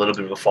builds a little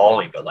bit of a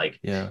following, but like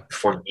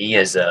for me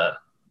as a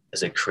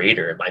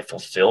creator, am I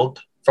fulfilled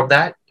from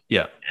that?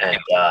 Yeah. And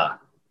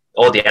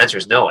the answer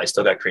is no. I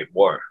still got to create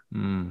more.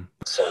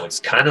 So it's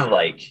kind of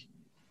like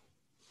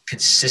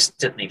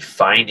consistently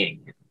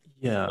finding.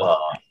 Yeah.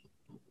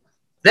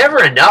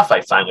 Never enough,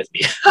 I find with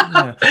me.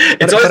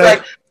 It's always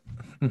like.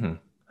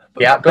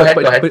 Go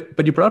ahead.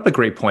 But you brought up a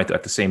great point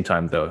at the same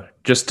time, though,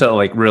 just to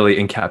like really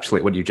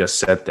encapsulate what you just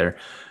said there.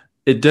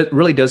 It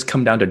really does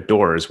come down to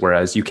doors,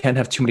 whereas you can't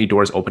have too many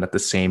doors open at the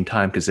same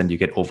time because then you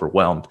get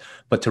overwhelmed.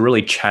 But to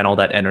really channel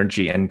that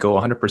energy and go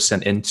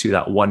 100% into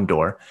that one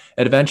door,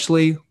 and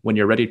eventually when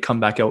you're ready to come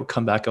back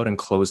out and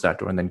close that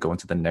door and then go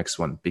into the next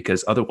one.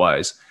 Because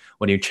otherwise,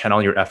 when you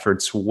channel your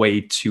efforts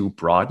way too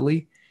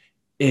broadly,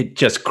 it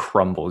just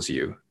crumbles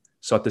you.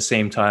 So at the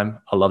same time,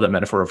 I love that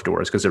metaphor of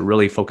doors because it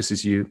really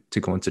focuses you to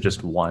go into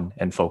just one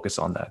and focus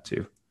on that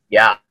too.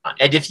 Yeah.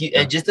 And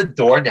and just the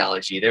door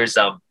analogy, there's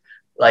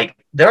like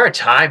there are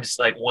times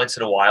like once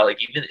in a while,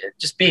 like even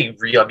just being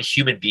real, I'm a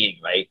human being,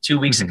 right? 2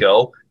 weeks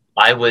ago,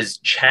 I was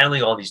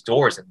channeling all these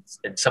doors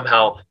and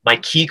somehow my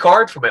key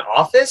card for my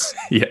office,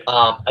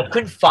 I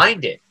couldn't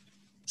find it.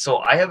 So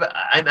I'm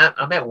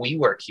at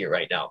WeWork here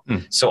right now.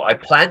 So I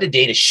planned a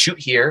day to shoot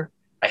here.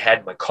 I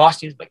had my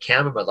costumes, my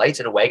camera, my lights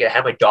in a wagon. I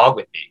had my dog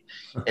with me.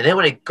 And then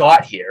when I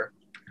got here,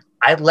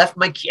 I left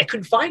my key. I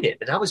couldn't find it.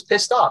 And I was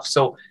pissed off.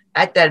 So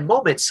at that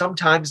moment,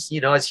 sometimes,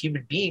 as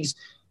human beings,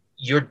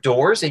 your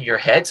doors in your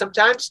head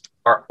sometimes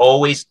are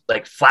always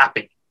like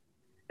flapping.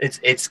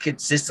 It's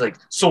consistent.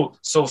 Like, so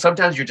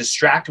sometimes you're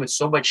distracted with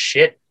so much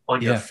shit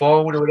on your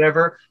phone or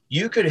whatever.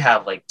 You could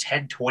have like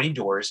 10, 20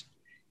 doors.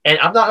 And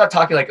I'm not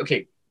talking like,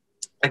 okay,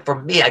 like for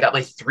me, I got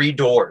my 3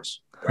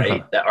 doors,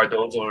 right? That are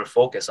those I want to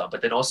focus on.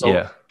 But then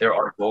also there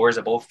are doors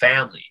about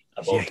family,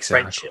 about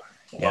friendship,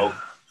 about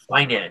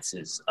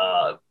finances,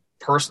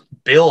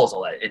 bills,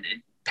 all that, and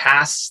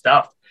past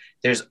stuff.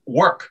 There's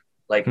work.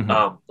 Like,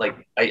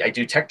 I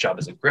do tech job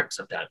as a grip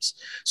sometimes.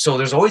 So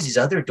there's always these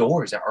other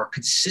doors that are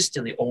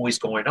consistently always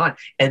going on.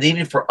 And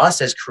even for us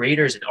as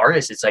creators and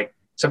artists, it's like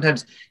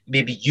sometimes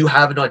maybe you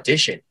have an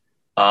audition.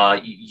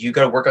 You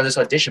got to work on this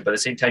audition, but at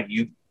the same time,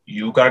 you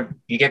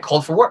get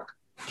called for work.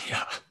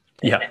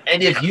 Yeah.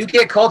 And if you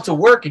get called to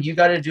work and you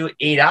got to do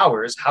 8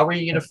 hours, how are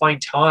you going to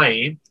find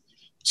time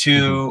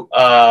to,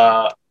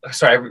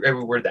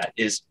 every word that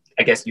is,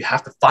 I guess you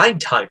have to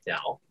find time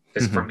now.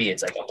 Because for me,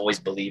 it's like I'm always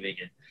believing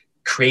in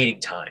creating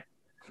time.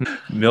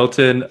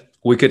 Milton,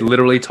 we could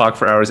literally talk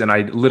for hours, and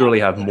I literally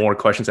have more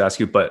questions to ask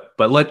you, but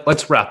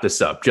let's wrap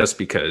this up just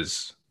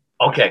because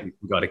we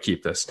got to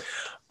keep this.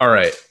 All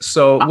right.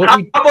 So how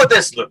about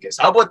this, Lucas?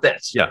 How about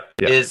this? Yeah.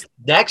 Is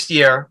next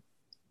year,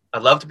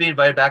 I'd love to be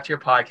invited back to your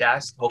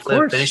podcast. Hopefully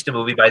I'll finish the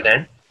movie by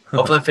then.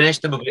 Finish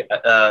the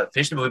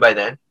movie by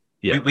then.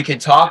 Yeah. We can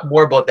talk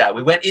more about that.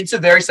 We went into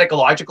very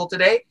psychological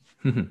today,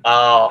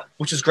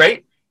 which is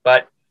great,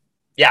 but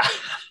yeah.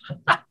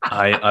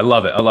 I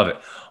love it.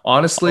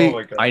 Honestly,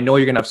 I know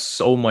you're going to have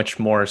so much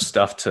more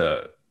stuff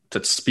to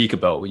to speak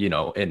about,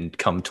 in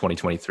come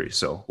 2023.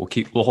 So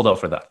we'll hold out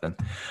for that then.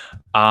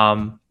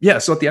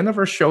 So at the end of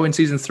our show in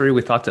season 3,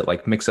 we thought to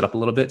like mix it up a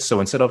little bit. So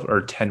instead of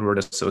our 10-word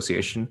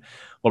association,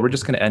 what we're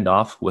just going to end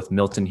off with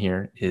Milton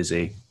here is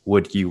a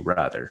would you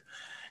rather.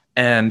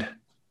 And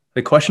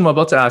the question I'm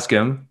about to ask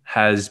him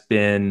has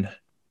been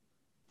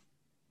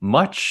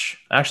much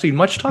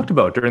talked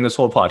about during this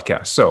whole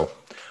podcast. So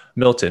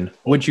Milton,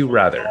 would you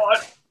rather?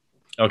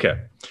 Okay.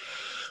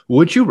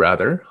 Would you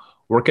rather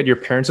work at your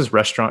parents'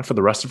 restaurant for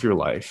the rest of your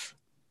life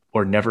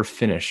or never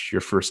finish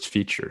your first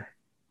feature?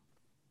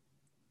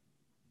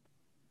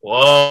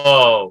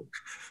 Whoa.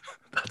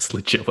 That's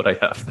legit what I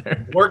have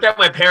there. Work at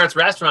my parents'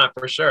 restaurant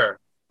for sure.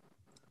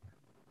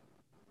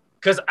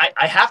 Because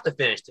I have to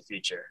finish the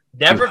feature.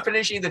 Never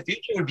finishing the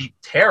feature would be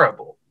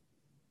terrible.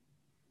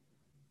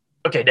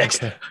 Okay,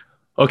 next.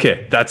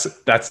 Okay, that's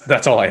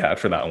all I had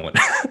for that one.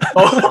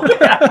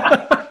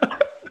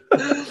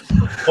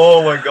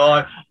 Oh my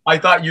God. I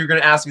thought you were going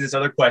to ask me this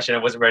other question. I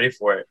wasn't ready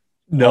for it.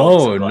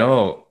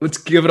 No. Let's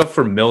give it up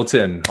for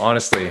Milton.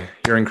 Honestly,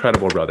 you're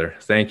incredible, brother.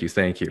 Thank you.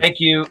 Thank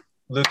you,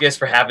 Lucas,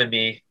 for having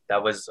me.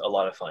 That was a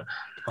lot of fun.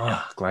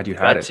 Oh, glad you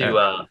had it.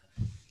 I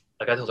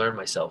got to learn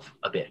myself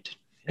a bit.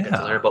 I got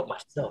to learn about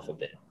myself a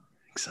bit.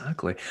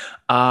 Exactly.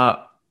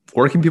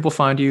 Where can people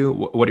find you?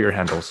 What are your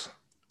handles?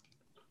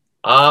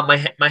 My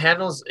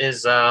handles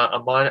is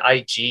I'm on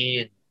IG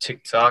and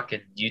TikTok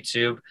and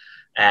YouTube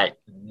at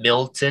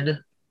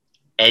Milton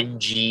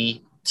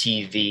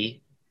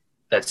NGTV.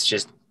 That's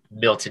just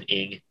Milton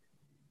Ng.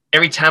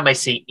 Every time I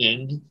say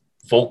Ng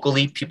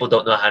vocally, people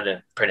don't know how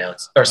to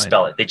pronounce or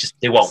spell it.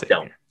 They won't.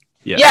 Don't.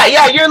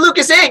 Yeah. You're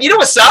Lucas Ng. You know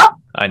what's up?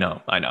 I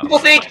know. People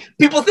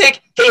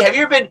think. Hey, have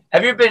you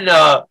ever been?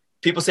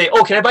 People say,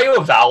 "Oh, can I buy you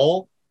a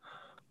vowel?"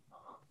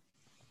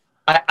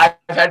 I've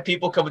had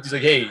people come up to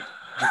like, "Hey,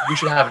 you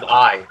should have an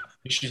I.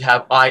 You should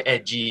have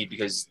ING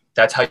because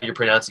that's how you're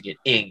pronouncing it,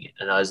 Ing."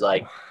 And I was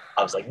like,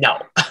 no.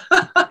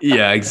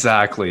 Yeah,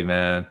 exactly,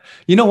 man.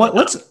 You know what?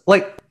 Let's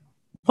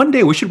one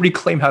day we should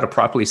reclaim how to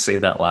properly say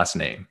that last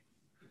name.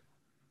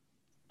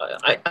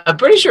 I'm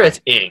pretty sure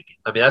it's Ing.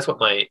 I mean, that's what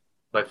my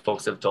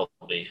folks have told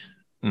me.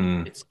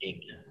 It's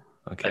Ing.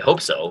 Okay. I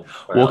hope so.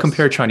 We'll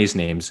compare Chinese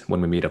names when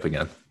we meet up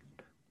again.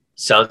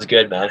 Sounds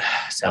good, man.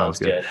 Sounds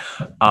good.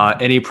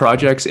 Any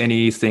projects,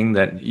 anything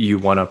that you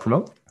want to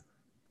promote?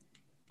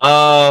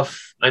 I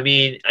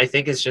mean, I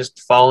think it's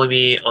just follow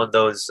me on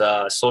those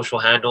social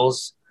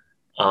handles.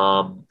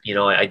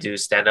 I do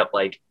stand up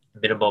like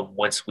minimum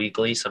once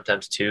weekly,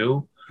 sometimes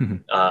 2.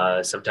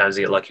 Sometimes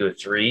I get lucky with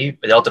 3.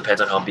 It all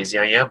depends on how busy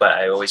I am, but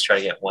I always try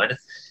to get 1.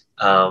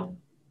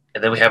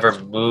 And then we have our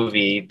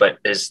movie, but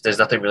there's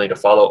nothing really to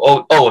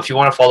follow. Oh, if you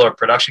want to follow our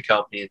production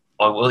company,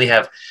 we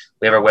have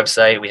our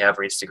website, we have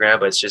our Instagram,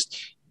 but it's just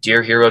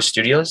Dear Hero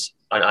Studios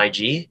on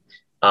IG.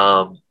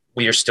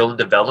 We are still in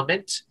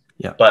development,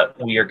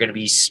 but we are going to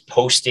be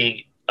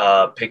posting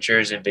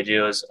pictures and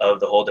videos of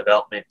the whole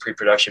development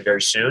pre-production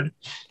very soon.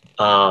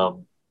 I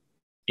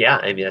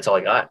mean, that's all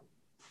I got.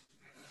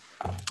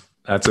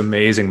 That's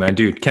amazing, man.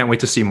 Dude, can't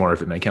wait to see more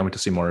of it, man. Can't wait to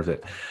see more of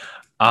it.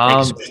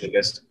 Thanks so much,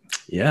 Lucas.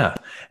 Yeah.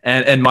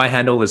 And my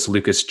handle is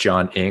Lucas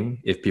John Ng,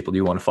 if people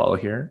do want to follow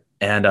here.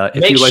 And if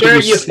make sure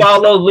you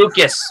follow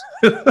Lucas.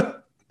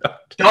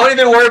 Don't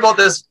even worry about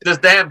this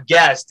damn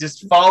guest.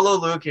 Just follow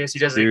Lucas. He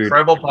does an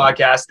incredible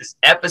podcast. This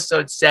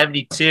episode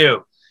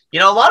 72. A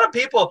lot of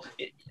people,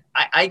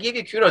 I give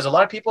you kudos. A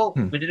lot of people,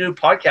 when they do a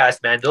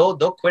podcast, man, they'll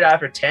quit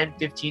after 10,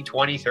 15,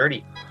 20,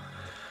 30.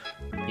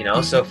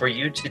 So for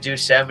you to do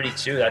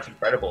 72, that's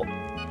incredible.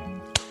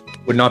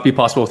 Would not be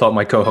possible without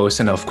my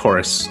co-host and, of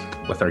course,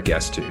 with our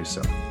guest, too.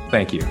 So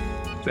thank you.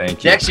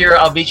 Next year,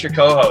 I'll meet your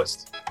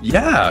co-host.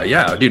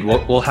 Yeah. Dude,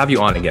 we'll have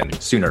you on again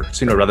sooner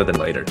rather than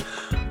later.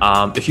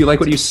 If you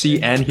like what you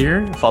see and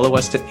hear, follow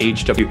us to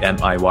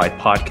HWMIY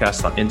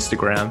Podcast on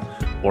Instagram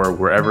or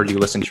wherever you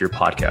listen to your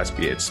podcast,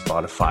 be it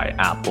Spotify,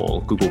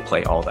 Apple, Google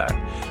Play, all that.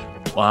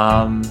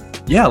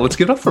 Let's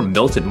give it up for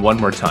Milton one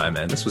more time,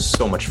 man. This was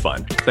so much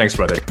fun. Thanks,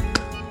 brother.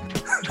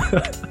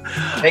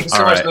 Thank you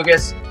so much,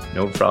 Lucas.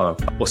 No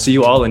problem. We'll see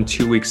you all in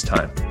 2 weeks'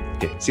 time.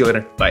 Okay, see you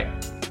later. Bye.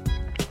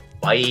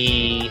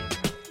 Bye.